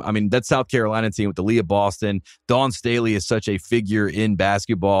game, I mean, that South Carolina team with the Leah Boston, Dawn Staley is such a figure in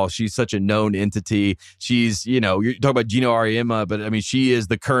basketball. She's such a known entity. She's, you're talking about Gino Auriemma, but I mean, she is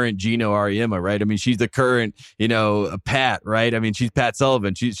the current Gino Auriemma, right? I mean, she's the current, Pat, right? I mean, she's Pat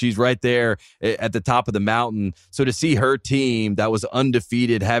Sullivan. She's right there at the top of the mountain. So to see her team that was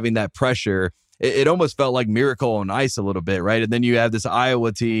undefeated having that pressure, it almost felt like Miracle on Ice a little bit, right? And then you have this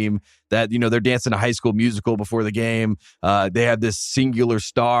Iowa team that, they're dancing a High School Musical before the game. They have this singular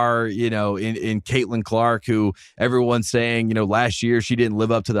star, in Caitlin Clark, who everyone's saying, last year she didn't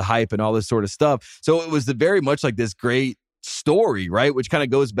live up to the hype and all this sort of stuff. So it was very much like this great story, right? Which kind of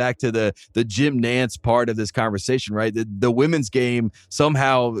goes back to the Jim Nantz part of this conversation, right? The women's game,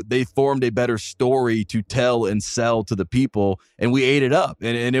 somehow they formed a better story to tell and sell to the people, and we ate it up.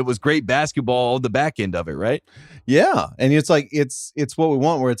 And it was great basketball on the back end of it, right? Yeah. And it's like it's what we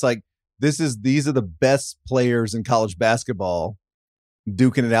want, where it's like these are the best players in college basketball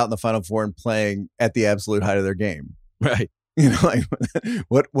duking it out in the Final Four and playing at the absolute height of their game. Right.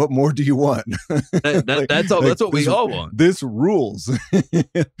 What more do you want? That's what we all want. This rules.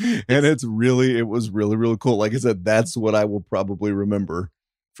 And it was really, really cool. Like I said, that's what I will probably remember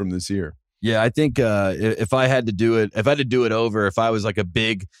from this year. Yeah, I think if I had to do it over, if I was like a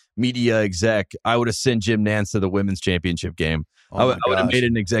big media exec, I would have sent Jim Nantz to the women's championship game. I would have made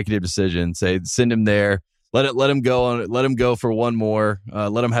an executive decision, say send him there. Let him go for one more.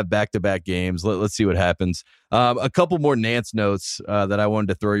 Let him have back-to-back games. Let's see what happens. A couple more Nantz notes that I wanted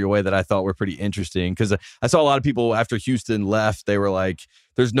to throw your way that I thought were pretty interesting, because I saw a lot of people after Houston left, they were like,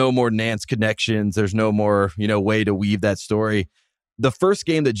 there's no more Nantz connections. There's no more, way to weave that story. The first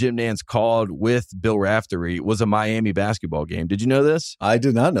game that Jim Nantz called with Bill Raftery was a Miami basketball game. Did you know this? I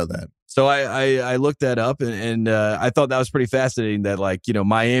did not know that. So I looked that up, and I thought that was pretty fascinating that,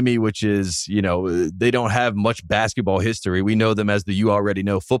 Miami, which is, they don't have much basketball history. We know them as the you already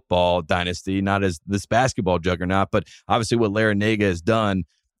know football dynasty, not as this basketball juggernaut. But obviously what Larinaga has done,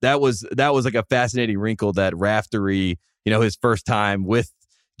 that was like a fascinating wrinkle that Raftery, his first time with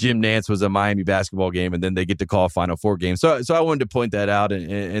Jim Nantz was a Miami basketball game, and then they get to call a Final Four game. So I wanted to point that out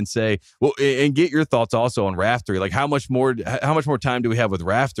and say, well, and get your thoughts also on Raftery. Like how much more time do we have with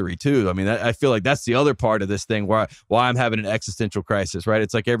Raftery too? I mean, I feel like that's the other part of this thing why I'm having an existential crisis, right?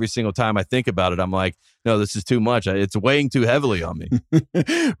 It's like every single time I think about it, I'm like, no, this is too much. It's weighing too heavily on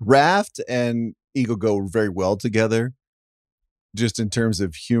me. Raft and Eagle go very well together, just in terms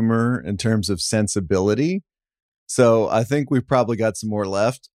of humor, in terms of sensibility. So I think we've probably got some more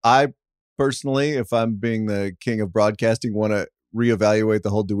left. I personally, if I'm being the king of broadcasting, want to reevaluate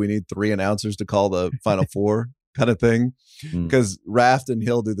the whole do we need 3 announcers to call the Final Four kind of thing. Because Raft and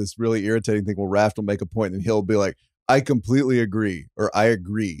Hill do this really irritating thing where Raft will make a point and Hill be like, I completely agree, or I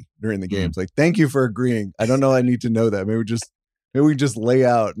agree during the games. Like, thank you for agreeing. I don't know. I need to know that. Maybe we just lay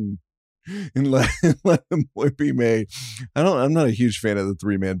out and let them be made. I'm not a huge fan of the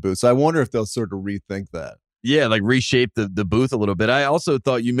 3-man booth. So I wonder if they'll sort of rethink that. Yeah, like reshape the booth a little bit. I also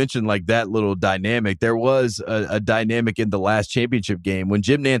thought you mentioned like that little dynamic. There was a dynamic in the last championship game when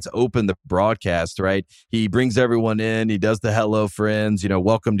Jim Nantz opened the broadcast, right? He brings everyone in. He does the hello, friends,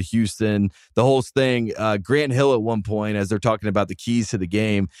 welcome to Houston, the whole thing. Grant Hill at one point, as they're talking about the keys to the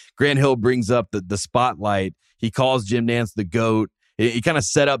game, Grant Hill brings up the spotlight. He calls Jim Nantz the GOAT. He kind of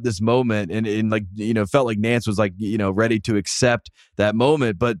set up this moment and felt like Nantz was like, ready to accept that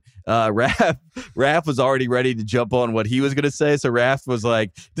moment. But Raph was already ready to jump on what he was going to say. So Raph was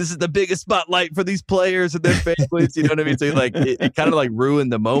like, this is the biggest spotlight for these players and their families. You know what I mean? So it kind of like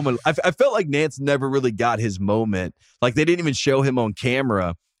ruined the moment. I felt like Nantz never really got his moment. Like they didn't even show him on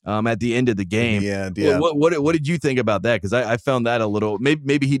camera at the end of the game. Yeah. What did you think about that? Because I found that a little,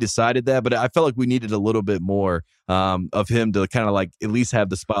 maybe he decided that, but I felt like we needed a little bit more of him to kind of like at least have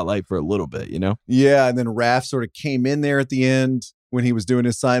the spotlight for a little bit, Yeah, and then Raph sort of came in there at the end when he was doing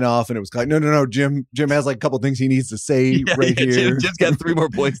his sign off, and it was like, no, Jim has like a couple things he needs to say here. Jim's got 3 more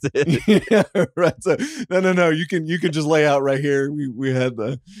points to hit. Yeah, right. So no, you can just lay out right here.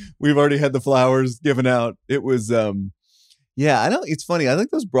 We've already had the flowers given out. It was I know it's funny. I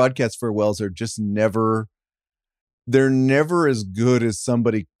think those broadcast farewells are just they're never as good as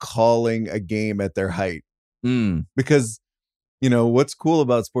somebody calling a game at their height. Because what's cool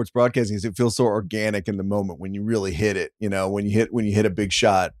about sports broadcasting is it feels so organic in the moment when you really hit it, when you hit a big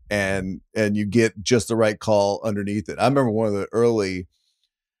shot and you get just the right call underneath it. I remember one of the early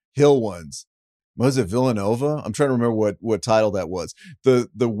Hill ones. Was it Villanova? I'm trying to remember what title that was. The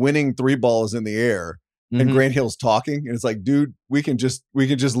winning 3 ball is in the air and Grant Hill's talking, and it's like, dude, we can just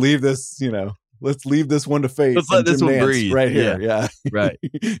leave this, let's leave this one to fate. Let's let this one breathe right here. Yeah. Right.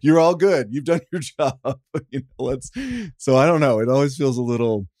 You're all good. You've done your job. So I don't know. It always feels a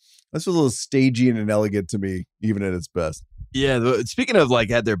little stagey and inelegant to me, even at its best. Yeah. Speaking of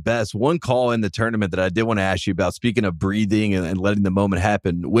like at their best, one call in the tournament that I did want to ask you about, speaking of breathing and letting the moment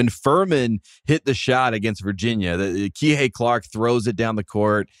happen, when Furman hit the shot against Virginia, Kihei Clark throws it down the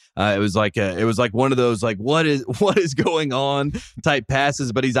court. It was like one of those, like, what is going on type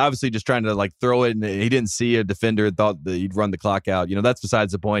passes, but he's obviously just trying to like throw it, and he didn't see a defender and thought that he'd run the clock out. That's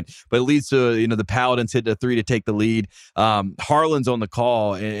besides the point, but it leads to, the Paladins hit a 3 to take the lead. Harlan's on the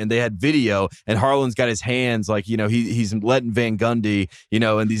call, and they had video, and Harlan's got his hands like, he's letting Van Gundy,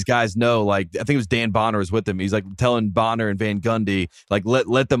 and these guys know, like, I think it was Dan Bonner was with him. He's like telling Bonner and Van Gundy, like,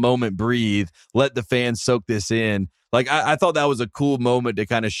 let the moment breathe, let the fans soak this in. Like, I thought that was a cool moment to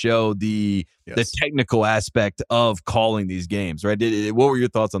kind of show the technical aspect of calling these games, right? What were your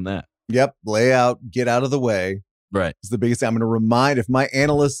thoughts on that? Yep. Lay out, get out of the way. Right. It's the biggest thing. I'm going to remind, if my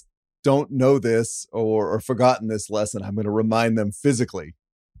analysts don't know this or forgotten this lesson, I'm going to remind them physically.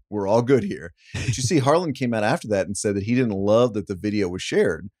 We're all good here. But you see, Harlan came out after that and said that he didn't love that the video was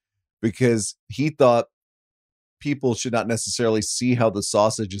shared because he thought people should not necessarily see how the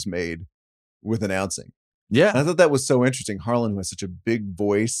sausage is made with announcing. Yeah. And I thought that was so interesting. Harlan, who has such a big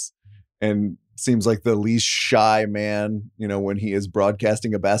voice and seems like the least shy man, when he is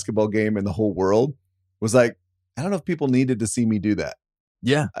broadcasting a basketball game in the whole world, was like, I don't know if people needed to see me do that.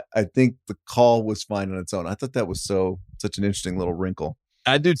 Yeah. I think the call was fine on its own. I thought that was such an interesting little wrinkle.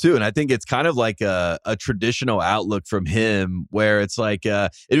 I do too. And I think it's kind of like a traditional outlook from him where it's like,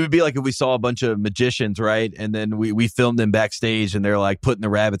 it would be like if we saw a bunch of magicians, right? And then we filmed them backstage and they're like putting the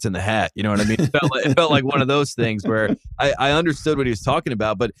rabbits in the hat. You know what I mean? It felt like one of those things where I understood what he was talking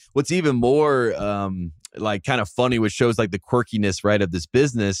about. But what's even more like kind of funny, which shows like the quirkiness, right, of this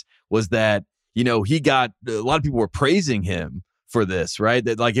business was that, he got, a lot of people were praising him for this, right?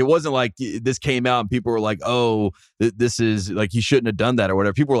 That like, it wasn't like this came out and people were like, oh, this is like, he shouldn't have done that or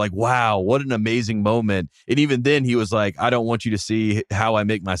whatever. People were like, wow, what an amazing moment. And even then he was like, I don't want you to see how I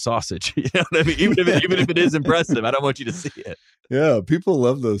make my sausage. You know what I mean? Even if it is impressive, I don't want you to see it. Yeah. People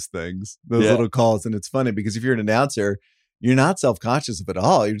love those things, those little calls. And it's funny because if you're an announcer, you're not self-conscious of it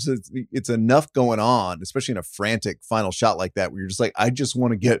all. It's enough going on, especially in a frantic final shot like that, where you're just like, I just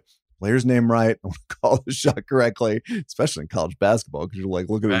want to get player's name right. I want to call the shot correctly, especially in college basketball, because you're like,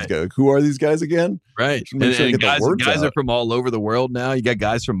 look at these guys. Who are these guys again? Right. And guys are from all over the world now. You got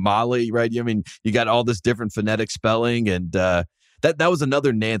guys from Mali, right? I mean, you got all this different phonetic spelling. And that was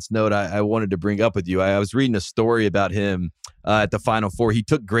another Nantz note I wanted to bring up with you. I was reading a story about him at the Final Four. He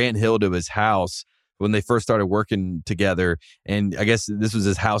took Grant Hill to his house when they first started working together. And I guess this was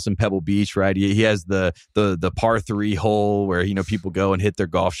his house in Pebble Beach, right? He has the par 3 hole where, people go and hit their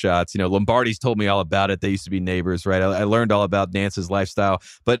golf shots. Lombardi's told me all about it. They used to be neighbors, right? I learned all about Nantz's lifestyle.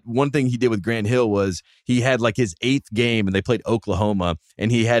 But one thing he did with Grant Hill was he had like his 8th game and they played Oklahoma,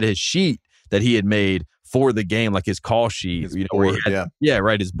 and he had his sheet that he had made for the game, like his call sheet, board, where he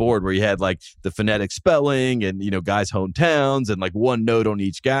had, his board where he had like the phonetic spelling and, guys' hometowns and like one note on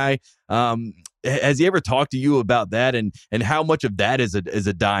each guy. Has he ever talked to you about that and how much of that is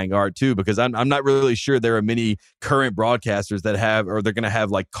a dying art too? Because I'm not really sure there are many current broadcasters that have, or they're going to have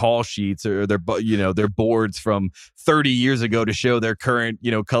like call sheets or their boards from 30 years ago to show their current,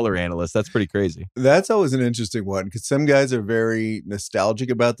 color analysts. That's pretty crazy. That's always an interesting one because some guys are very nostalgic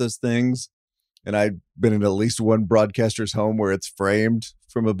about those things. And I've been in at least one broadcaster's home where it's framed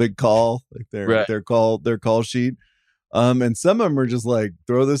from a big call, like their call sheet. And some of them are just like,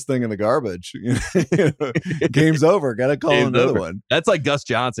 throw this thing in the garbage. Game's over. Got to call another one. That's like Gus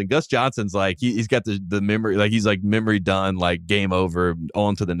Johnson. Gus Johnson's like, he's got the memory, like he's like memory done, like game over,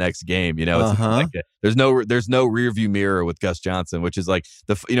 on to the next game. It's like there's no rear view mirror with Gus Johnson, which is like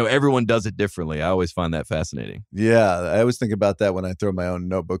everyone does it differently. I always find that fascinating. Yeah. I always think about that when I throw my own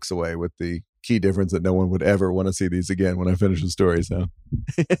notebooks away with the key difference that no one would ever want to see these again when I finish the story. So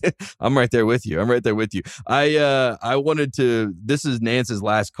I'm right there with you. I wanted to, this is Nantz's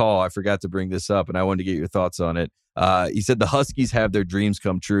last call. I forgot to bring this up and I wanted to get your thoughts on it. He said the Huskies have their dreams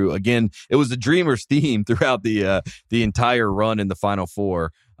come true. Again, it was the Dreamers theme throughout the entire run in the Final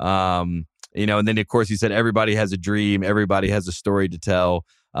Four. And then of course he said everybody has a dream, everybody has a story to tell.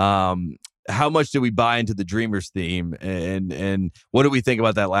 How much do we buy into the Dreamers theme, and what do we think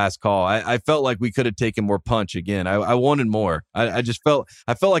about that last call? I felt like we could have taken more punch again. I wanted more. I felt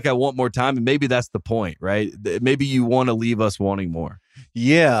like I want more time, and maybe that's the point, right? Maybe you want to leave us wanting more.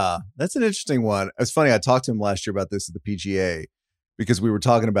 Yeah, that's an interesting one. It's funny. I talked to him last year about this at the PGA because we were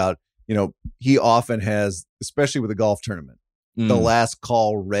talking about, he often has, especially with a golf tournament, the last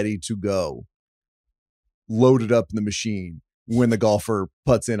call ready to go, loaded up in the machine when the golfer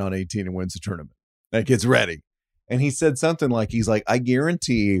putts in on 18 and wins the tournament. Like, gets ready. And he said something like, I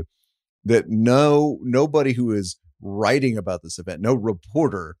guarantee that nobody who is writing about this event, no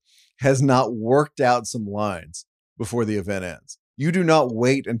reporter, has not worked out some lines before the event ends. You do not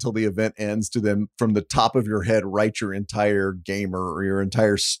wait until the event ends to then, from the top of your head, write your entire gamer or your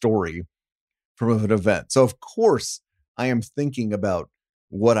entire story from an event. So, of course, I am thinking about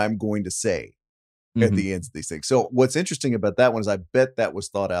what I'm going to say at the ends of these things. So what's interesting about that one is I bet that was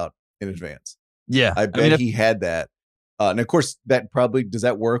thought out in advance. Yeah. I bet he had that. And of course, that probably, does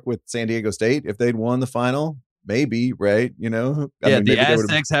that work with San Diego State if they'd won the final? Maybe, right? The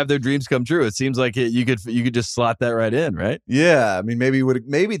Aztecs have their dreams come true. It seems like you could just slot that right in, right? Yeah. I mean, maybe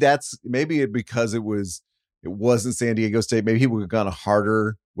because it wasn't San Diego State. Maybe he would have gone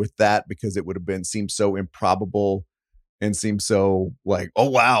harder with that because it would have seemed so improbable and seemed so like, oh,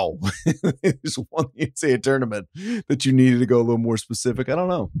 wow, just won the NCAA tournament that you needed to go a little more specific. I don't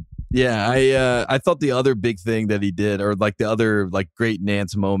know. Yeah, I thought the other big thing that he did, or like the other like great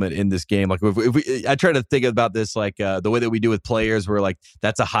Nantz moment in this game, like I try to think about this like the way that we do with players, where like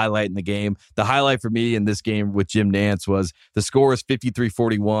that's a highlight in the game. The highlight for me in this game with Jim Nantz was the score was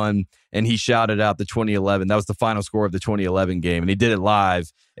 53-41, and he shouted out the 2011. That was the final score of the 2011 game, and he did it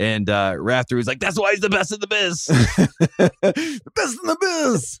live. And Rafter was like, "That's why he's the best in the biz." The best in the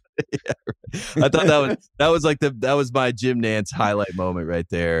biz. Yeah, right. I thought that was my Jim Nantz highlight moment right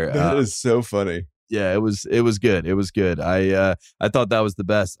there. That is so funny. Yeah, it was good. It was good. I thought that was the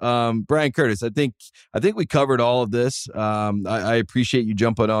best. Bryan Curtis, I think we covered all of this. I appreciate you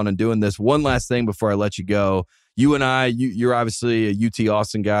jumping on and doing this. One last thing before I let you go. You and I, you're obviously a UT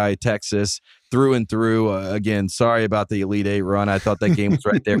Austin guy, Texas through and through. Again, sorry about the Elite Eight run. I thought that game was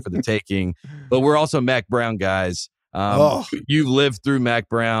right there for the taking. But we're also Mac Brown guys. You lived through Mac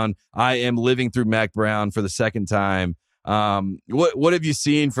Brown. I am living through Mac Brown for the second time. What have you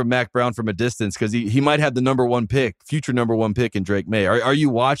seen from Mac Brown from a distance? Because he might have the future number one pick in Drake May. Are you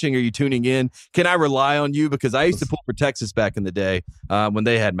watching? Are you tuning in? Can I rely on you? Because I used to pull for Texas back in the day when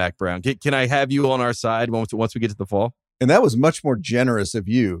they had Mac Brown. Can I have you on our side once we get to the fall? And that was much more generous of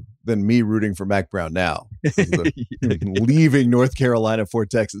you than me rooting for Mac Brown now. Leaving North Carolina for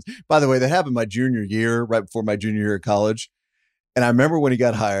Texas. By the way, that happened my junior year, right before my junior year of college. And I remember when he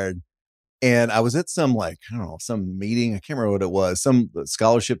got hired, and I was at some some meeting. I can't remember what it was, some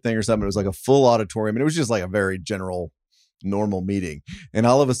scholarship thing or something. It was like a full auditorium, and it was just like a very general, normal meeting. And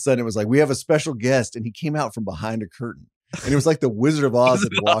all of a sudden it was like, we have a special guest, and he came out from behind a curtain. And it was like the Wizard of Oz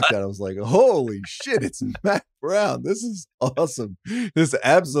had walked out. I was like, holy shit, it's Mac Brown. This is awesome. This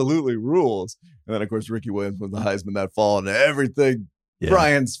absolutely rules. And then, of course, Ricky Williams won the Heisman that fall, and everything. Yeah.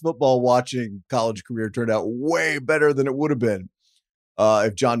 Brian's football watching college career turned out way better than it would have been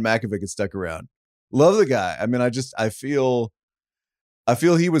if John McAvick had stuck around. Love the guy. I mean, I feel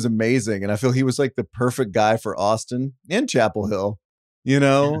he was amazing. And I feel he was like the perfect guy for Austin and Chapel Hill,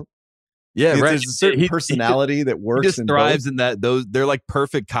 Yeah, right. There's a certain personality that works. He just thrives in that. They're like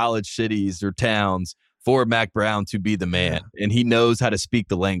perfect college cities or towns for Mac Brown to be the man, and he knows how to speak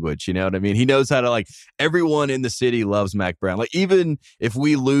the language. You know what I mean? He knows how to, like, everyone in the city loves Mac Brown. Like, even if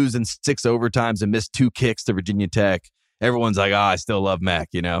we lose in 6 overtimes and miss 2 kicks to Virginia Tech, everyone's like, I still love Mac.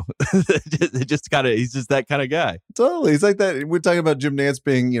 He's just that kind of guy. Totally, he's like that. We're talking about Jim Nantz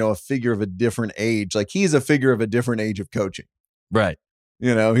being, a figure of a different age. Like, he's a figure of a different age of coaching, right?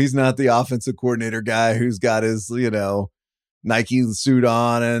 He's not the offensive coordinator guy who's got his, Nike suit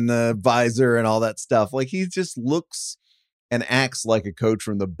on and visor and all that stuff. Like, he just looks and acts like a coach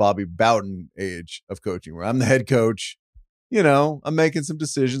from the Bobby Bowden age of coaching, where I'm the head coach. I'm making some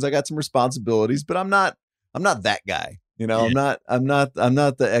decisions. I got some responsibilities, but I'm not that guy. I'm not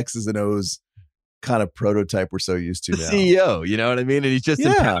the X's and O's kind of prototype we're so used to the now. CEO, you know what I mean? And he's just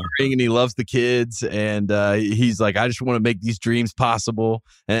empowering, and he loves the kids, and he's like, I just want to make these dreams possible.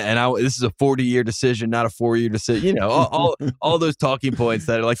 And this is a 40-year decision, not a 4-year decision. You know, all those talking points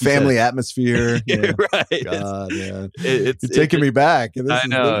that are like family atmosphere. Yeah, right. God, yeah. You're taking me back. I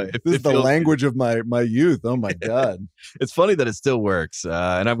know. This is the language of my youth. Oh my God. It's funny that it still works,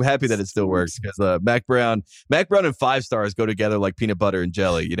 and I'm happy that it still works because Mac Brown and 5 stars go together like peanut butter and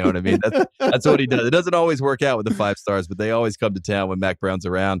jelly. You know what I mean? That's what he does. It doesn't always work out with the 5 stars, but they always come to town when Mac Brown's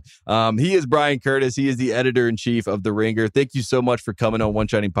around. He is Bryan Curtis. He is the editor-in-chief of The Ringer. Thank you so much for coming on One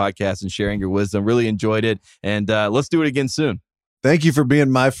Shining Podcast and sharing your wisdom. Really enjoyed it, and let's do it again soon. Thank you for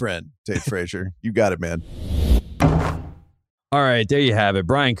being my friend, Tate Frazier. You got it, man. All right, there you have it.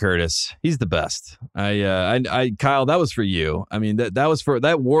 Bryan Curtis, he's the best. Kyle, that was for you. I mean,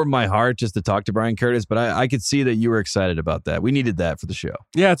 that warmed my heart just to talk to Bryan Curtis, but I could see that you were excited about that. We needed that for the show.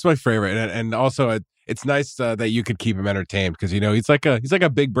 Yeah, it's my favorite, and also it's nice that you could keep him entertained because he's like a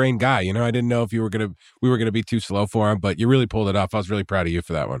big brain guy. You know, I didn't know if we were gonna be too slow for him, but you really pulled it off. I was really proud of you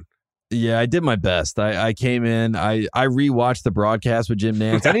for that one. Yeah, I did my best. I came in. I rewatched the broadcast with Jim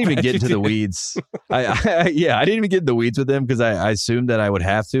Nantz. I didn't even get into the weeds. I didn't even get in the weeds with him because I assumed that I would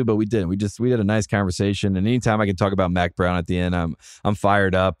have to, but we didn't. We had a nice conversation, and anytime I can talk about Mac Brown at the end, I'm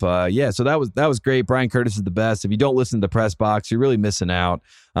fired up. So that was great. Bryan Curtis is the best. If you don't listen to the press box, you're really missing out.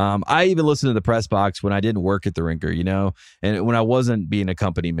 I even listened to the press box when I didn't work at the Ringer, you know, and when I wasn't being a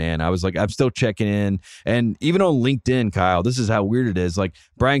company man, I was like, I'm still checking in. And even on LinkedIn, Kyle, this is how weird it is. Like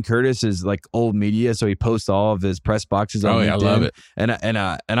Bryan Curtis is like old media, so he posts all of his press boxes on LinkedIn. I love it.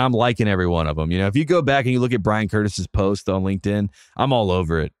 And I'm liking every one of them. You know, if you go back and you look at Bryan Curtis's post on LinkedIn, I'm all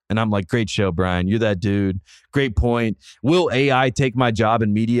over it. And I'm like, great show, Bryan. You're that dude. Great point. Will AI take my job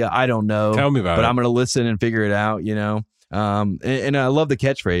in media? I don't know. Tell me about it. But I'm going to listen and figure it out, you know. And I love the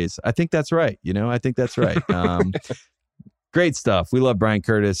catchphrase. I think that's right. You know, I think that's right. Great stuff. We love Bryan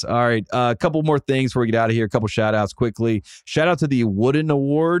Curtis. All right. A couple more things before we get out of here. A couple shout outs quickly. Shout out to the Wooden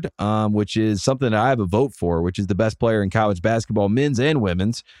Award, which is something that I have a vote for, which is the best player in college basketball, men's and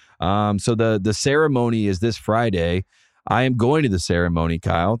women's. So the ceremony is this Friday. I am going to the ceremony,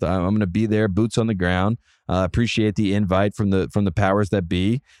 Kyle. I'm going to be there, boots on the ground. Appreciate the invite from the powers that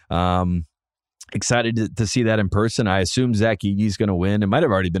be. Excited to see that in person. I assume Zach Edey's going to win. It might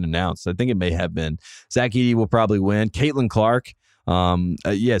have already been announced. I think it may have been. Zach Edey will probably win. Caitlin Clark. So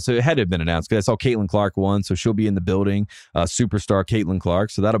it had to have been announced because I saw Caitlin Clark won, so she'll be in the building. Superstar Caitlin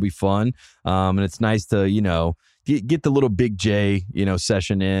Clark. So that'll be fun. And it's nice to, you know, get the little Big J, you know,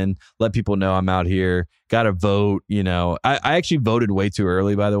 session in, let people know I'm out here, got to vote, you know. I actually voted way too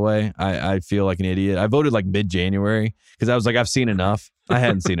early, by the way. I feel like an idiot. I voted like mid-January because I was like, I've seen enough. I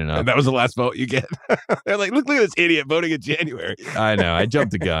hadn't seen enough. And that was the last vote you get. They're like, look at this idiot voting in January. I know. I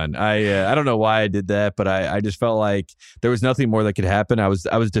jumped the gun. I don't know why I did that, but I just felt like there was nothing more that could happen. I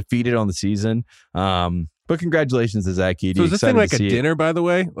was defeated on the season. But congratulations to Zach Edey. So is this thing like a dinner, by the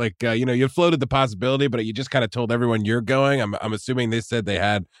way? Like, you know, you floated the possibility, but you just kind of told everyone you're going. I'm assuming they said they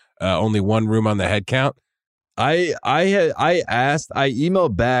had only one room on the head count. I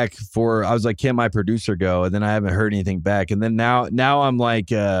emailed back I was like, can my producer go? And then I haven't heard anything back. And then now I'm like,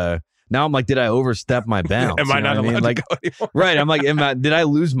 did I overstep my bounds? Am I not allowed to go anymore? Right. I'm like, did I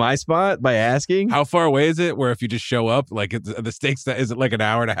lose my spot by asking? How far away is it? Where if you just show up, like the stakes, is it like an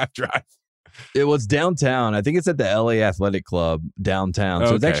hour and a half drive? It was downtown. I think it's at the LA Athletic Club downtown.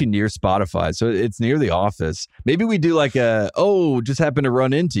 So It's actually near Spotify. So it's near the office. Maybe we do like just happened to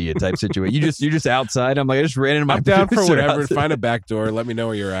run into you type situation. You're just outside. I'm like, I just ran into my I'm down for whatever. Find a back door. Let me know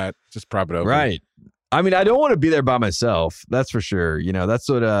where you're at. Just prop it open. Right. I mean, I don't want to be there by myself. That's for sure. You know, that's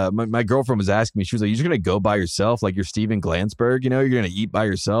what my girlfriend was asking me. She was like, you're just going to go by yourself? Like you're Steven Glansberg, you know, you're going to eat by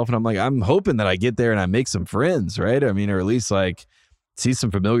yourself. And I'm like, I'm hoping that I get there and I make some friends, right? I mean, or at least like see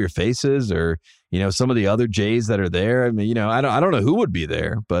some familiar faces or, you know, some of the other Jays that are there. I mean, you know, I don't know who would be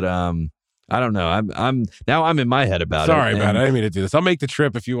there, but I don't know. I'm in my head about it. Sorry, man. I didn't mean to do this. I'll make the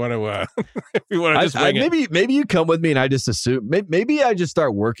trip if you want to. If you want to just wing it. Maybe you come with me and I just assume. Maybe I just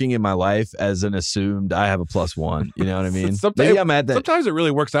start working in my life as an assumed I have a +1. You know what I mean? Maybe I'm at that. Sometimes it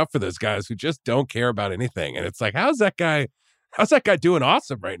really works out for those guys who just don't care about anything, and it's like, how's that guy doing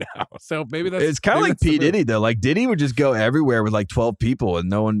awesome right now? So maybe that's it's kind of like P. Diddy though. Like Diddy would just go everywhere with like 12 people and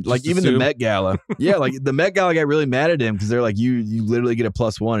no one, like even the Met Gala. Yeah, like the Met Gala got really mad at him because they're like, you literally get a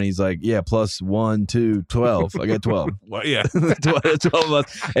 +1. And he's like, yeah, +1, 2, 12. I got 12. Well, yeah, 12 of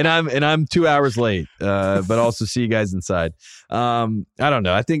us. And I'm 2 hours late. But also see you guys inside. I don't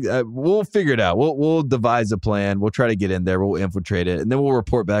know. I think we'll figure it out. We'll devise a plan. We'll try to get in there. We'll infiltrate it, and then we'll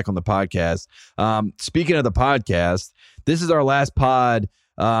report back on the podcast. Speaking of the podcast, this is our last pod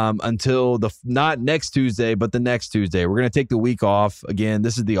until not next Tuesday, but the next Tuesday. We're going to take the week off. Again,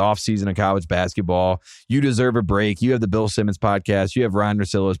 this is the off season of college basketball. You deserve a break. You have the Bill Simmons podcast. You have Ryan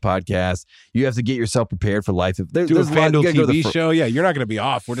Russillo's podcast. You have to get yourself prepared for life. Do a FanDuel TV show. Yeah, you're not going to be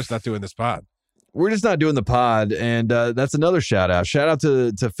off. We're just not doing this pod. We're just not doing the pod, and that's another shout out. Shout out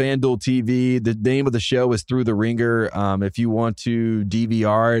to FanDuel TV. The name of the show is Through the Ringer. If you want to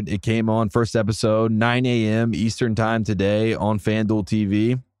DVR it, it came on first episode 9 a.m. Eastern time today on FanDuel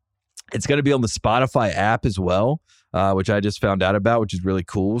TV. It's going to be on the Spotify app as well, which I just found out about, which is really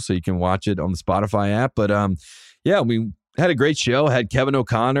cool. So you can watch it on the Spotify app. But yeah, we had a great show. Had Kevin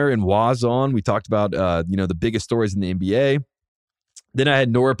O'Connor and Waz on. We talked about the biggest stories in the NBA. Then I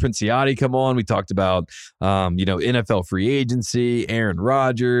had Nora Princiotti come on. We talked about, NFL free agency, Aaron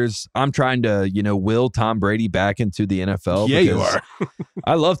Rodgers. I'm trying to, will Tom Brady back into the NFL. Yeah, you are.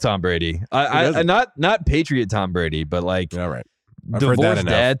 I love Tom Brady. I not Patriot Tom Brady, but like all right. Divorced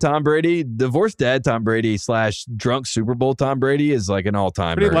dad Tom Brady / drunk Super Bowl Tom Brady is like an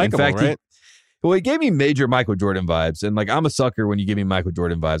all-timer. Pretty likable, in fact, right? Well, he gave me major Michael Jordan vibes. And, like, I'm a sucker when you give me Michael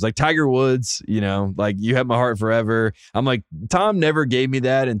Jordan vibes. Like, Tiger Woods, like, you have my heart forever. I'm like, Tom never gave me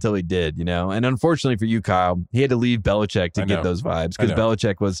that until he did, And unfortunately for you, Kyle, he had to leave Belichick to get those vibes because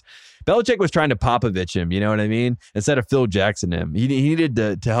Belichick was trying to Popovich him, you know what I mean? Instead of Phil Jackson him. He needed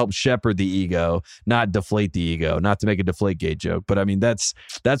to help shepherd the ego, not deflate the ego, not to make a Deflategate joke. But, I mean, that's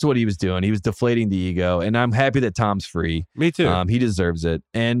what he was doing. He was deflating the ego. And I'm happy that Tom's free. Me too. He deserves it.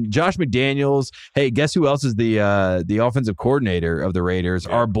 And Josh McDaniels, hey, guess who else is the offensive coordinator of the Raiders?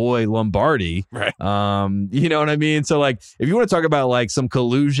 Yeah. Our boy Lombardi. Right. You know what I mean? So, like, if you want to talk about, like, some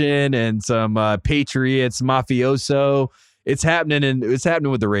collusion and some Patriots, mafioso, it's happening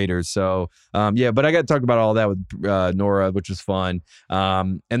with the Raiders. So, but I got to talk about all that with Nora, which was fun.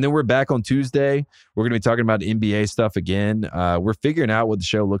 And then we're back on Tuesday. We're going to be talking about NBA stuff again. We're figuring out what the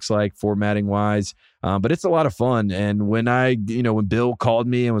show looks like formatting wise. But it's a lot of fun. And when when Bill called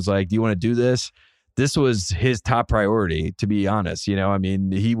me and was like, "Do you want to do this?" This was his top priority, to be honest. I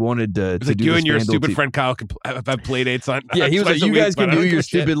mean, he wanted to do you this and your FanDuel stupid friend Kyle have play dates on. Yeah, he was like, "You guys can do your shit.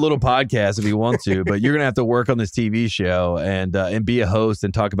 stupid little podcast if you want to, but you're gonna have to work on this TV show and be a host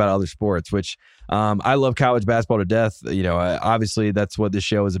and talk about other sports." Which I love college basketball to death. Obviously that's what this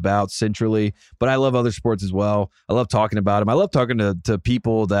show is about centrally, but I love other sports as well. I love talking about them. I love talking to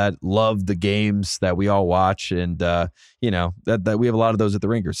people that love the games that we all watch, and that we have a lot of those at the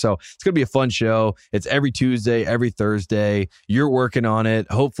Ringer. So it's gonna be a fun show. It's every Tuesday, every Thursday. You're working on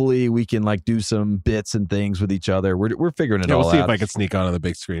it. Hopefully we can like do some bits and things with each other. We're figuring it all out. We'll see if I can sneak onto the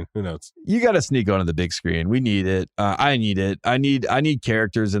big screen. Who knows? You got to sneak onto the big screen. We need it. I need it. I need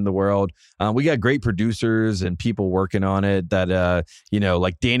characters in the world. We got great producers and people working on it that,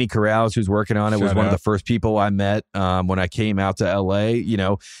 like Danny Corrales, who's working on it, was one of the first people I met when I came out to LA.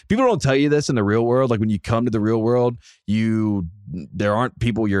 People don't tell you this in the real world. Like when you come to the real world, there aren't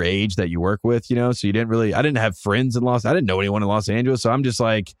people your age that you work with, so I didn't have friends I didn't know anyone in Los Angeles. So I'm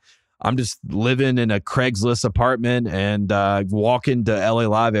just living in a Craigslist apartment and walking to LA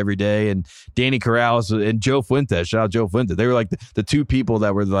Live every day. And Danny Corrales and Joe Fuentes, shout out Joe Fuentes. They were like the two people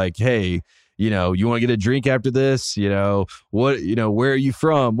that were like, "Hey, you want to get a drink after this? Where are you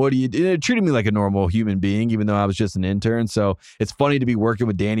from? What do you do?" It treated me like a normal human being, even though I was just an intern. So it's funny to be working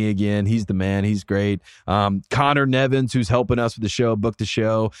with Danny again. He's the man. He's great. Connor Nevins, who's helping us with the show, booked the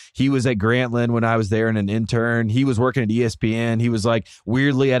show. He was at Grantland when I was there and an intern. He was working at ESPN. He was like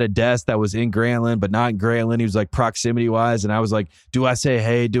weirdly at a desk that was in Grantland, but not in Grantland. He was like proximity wise. And I was like, do I say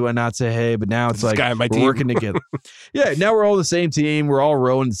hey? Do I not say hey? But now it's like we're working together. Yeah, now we're all the same team. We're all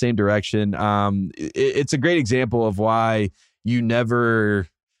rowing in the same direction. It's a great example of why you never,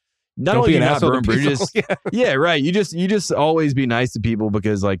 not only do you not burn bridges. Yeah, right. You just always be nice to people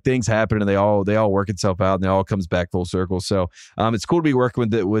because like things happen and they all work itself out and it all comes back full circle. So it's cool to be working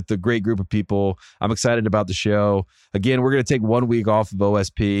with the great group of people. I'm excited about the show. Again, we're going to take 1 week off of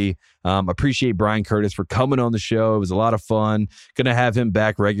OSP. Appreciate Bryan Curtis for coming on the show. It was a lot of fun. Going to have him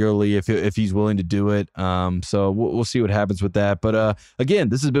back regularly if he's willing to do it. So we'll see what happens with that. But again,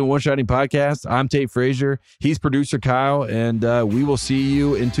 this has been One Shining Podcast. I'm Tate Frazier. He's producer Kyle, and we will see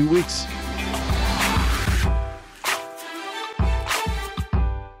you in 2 weeks.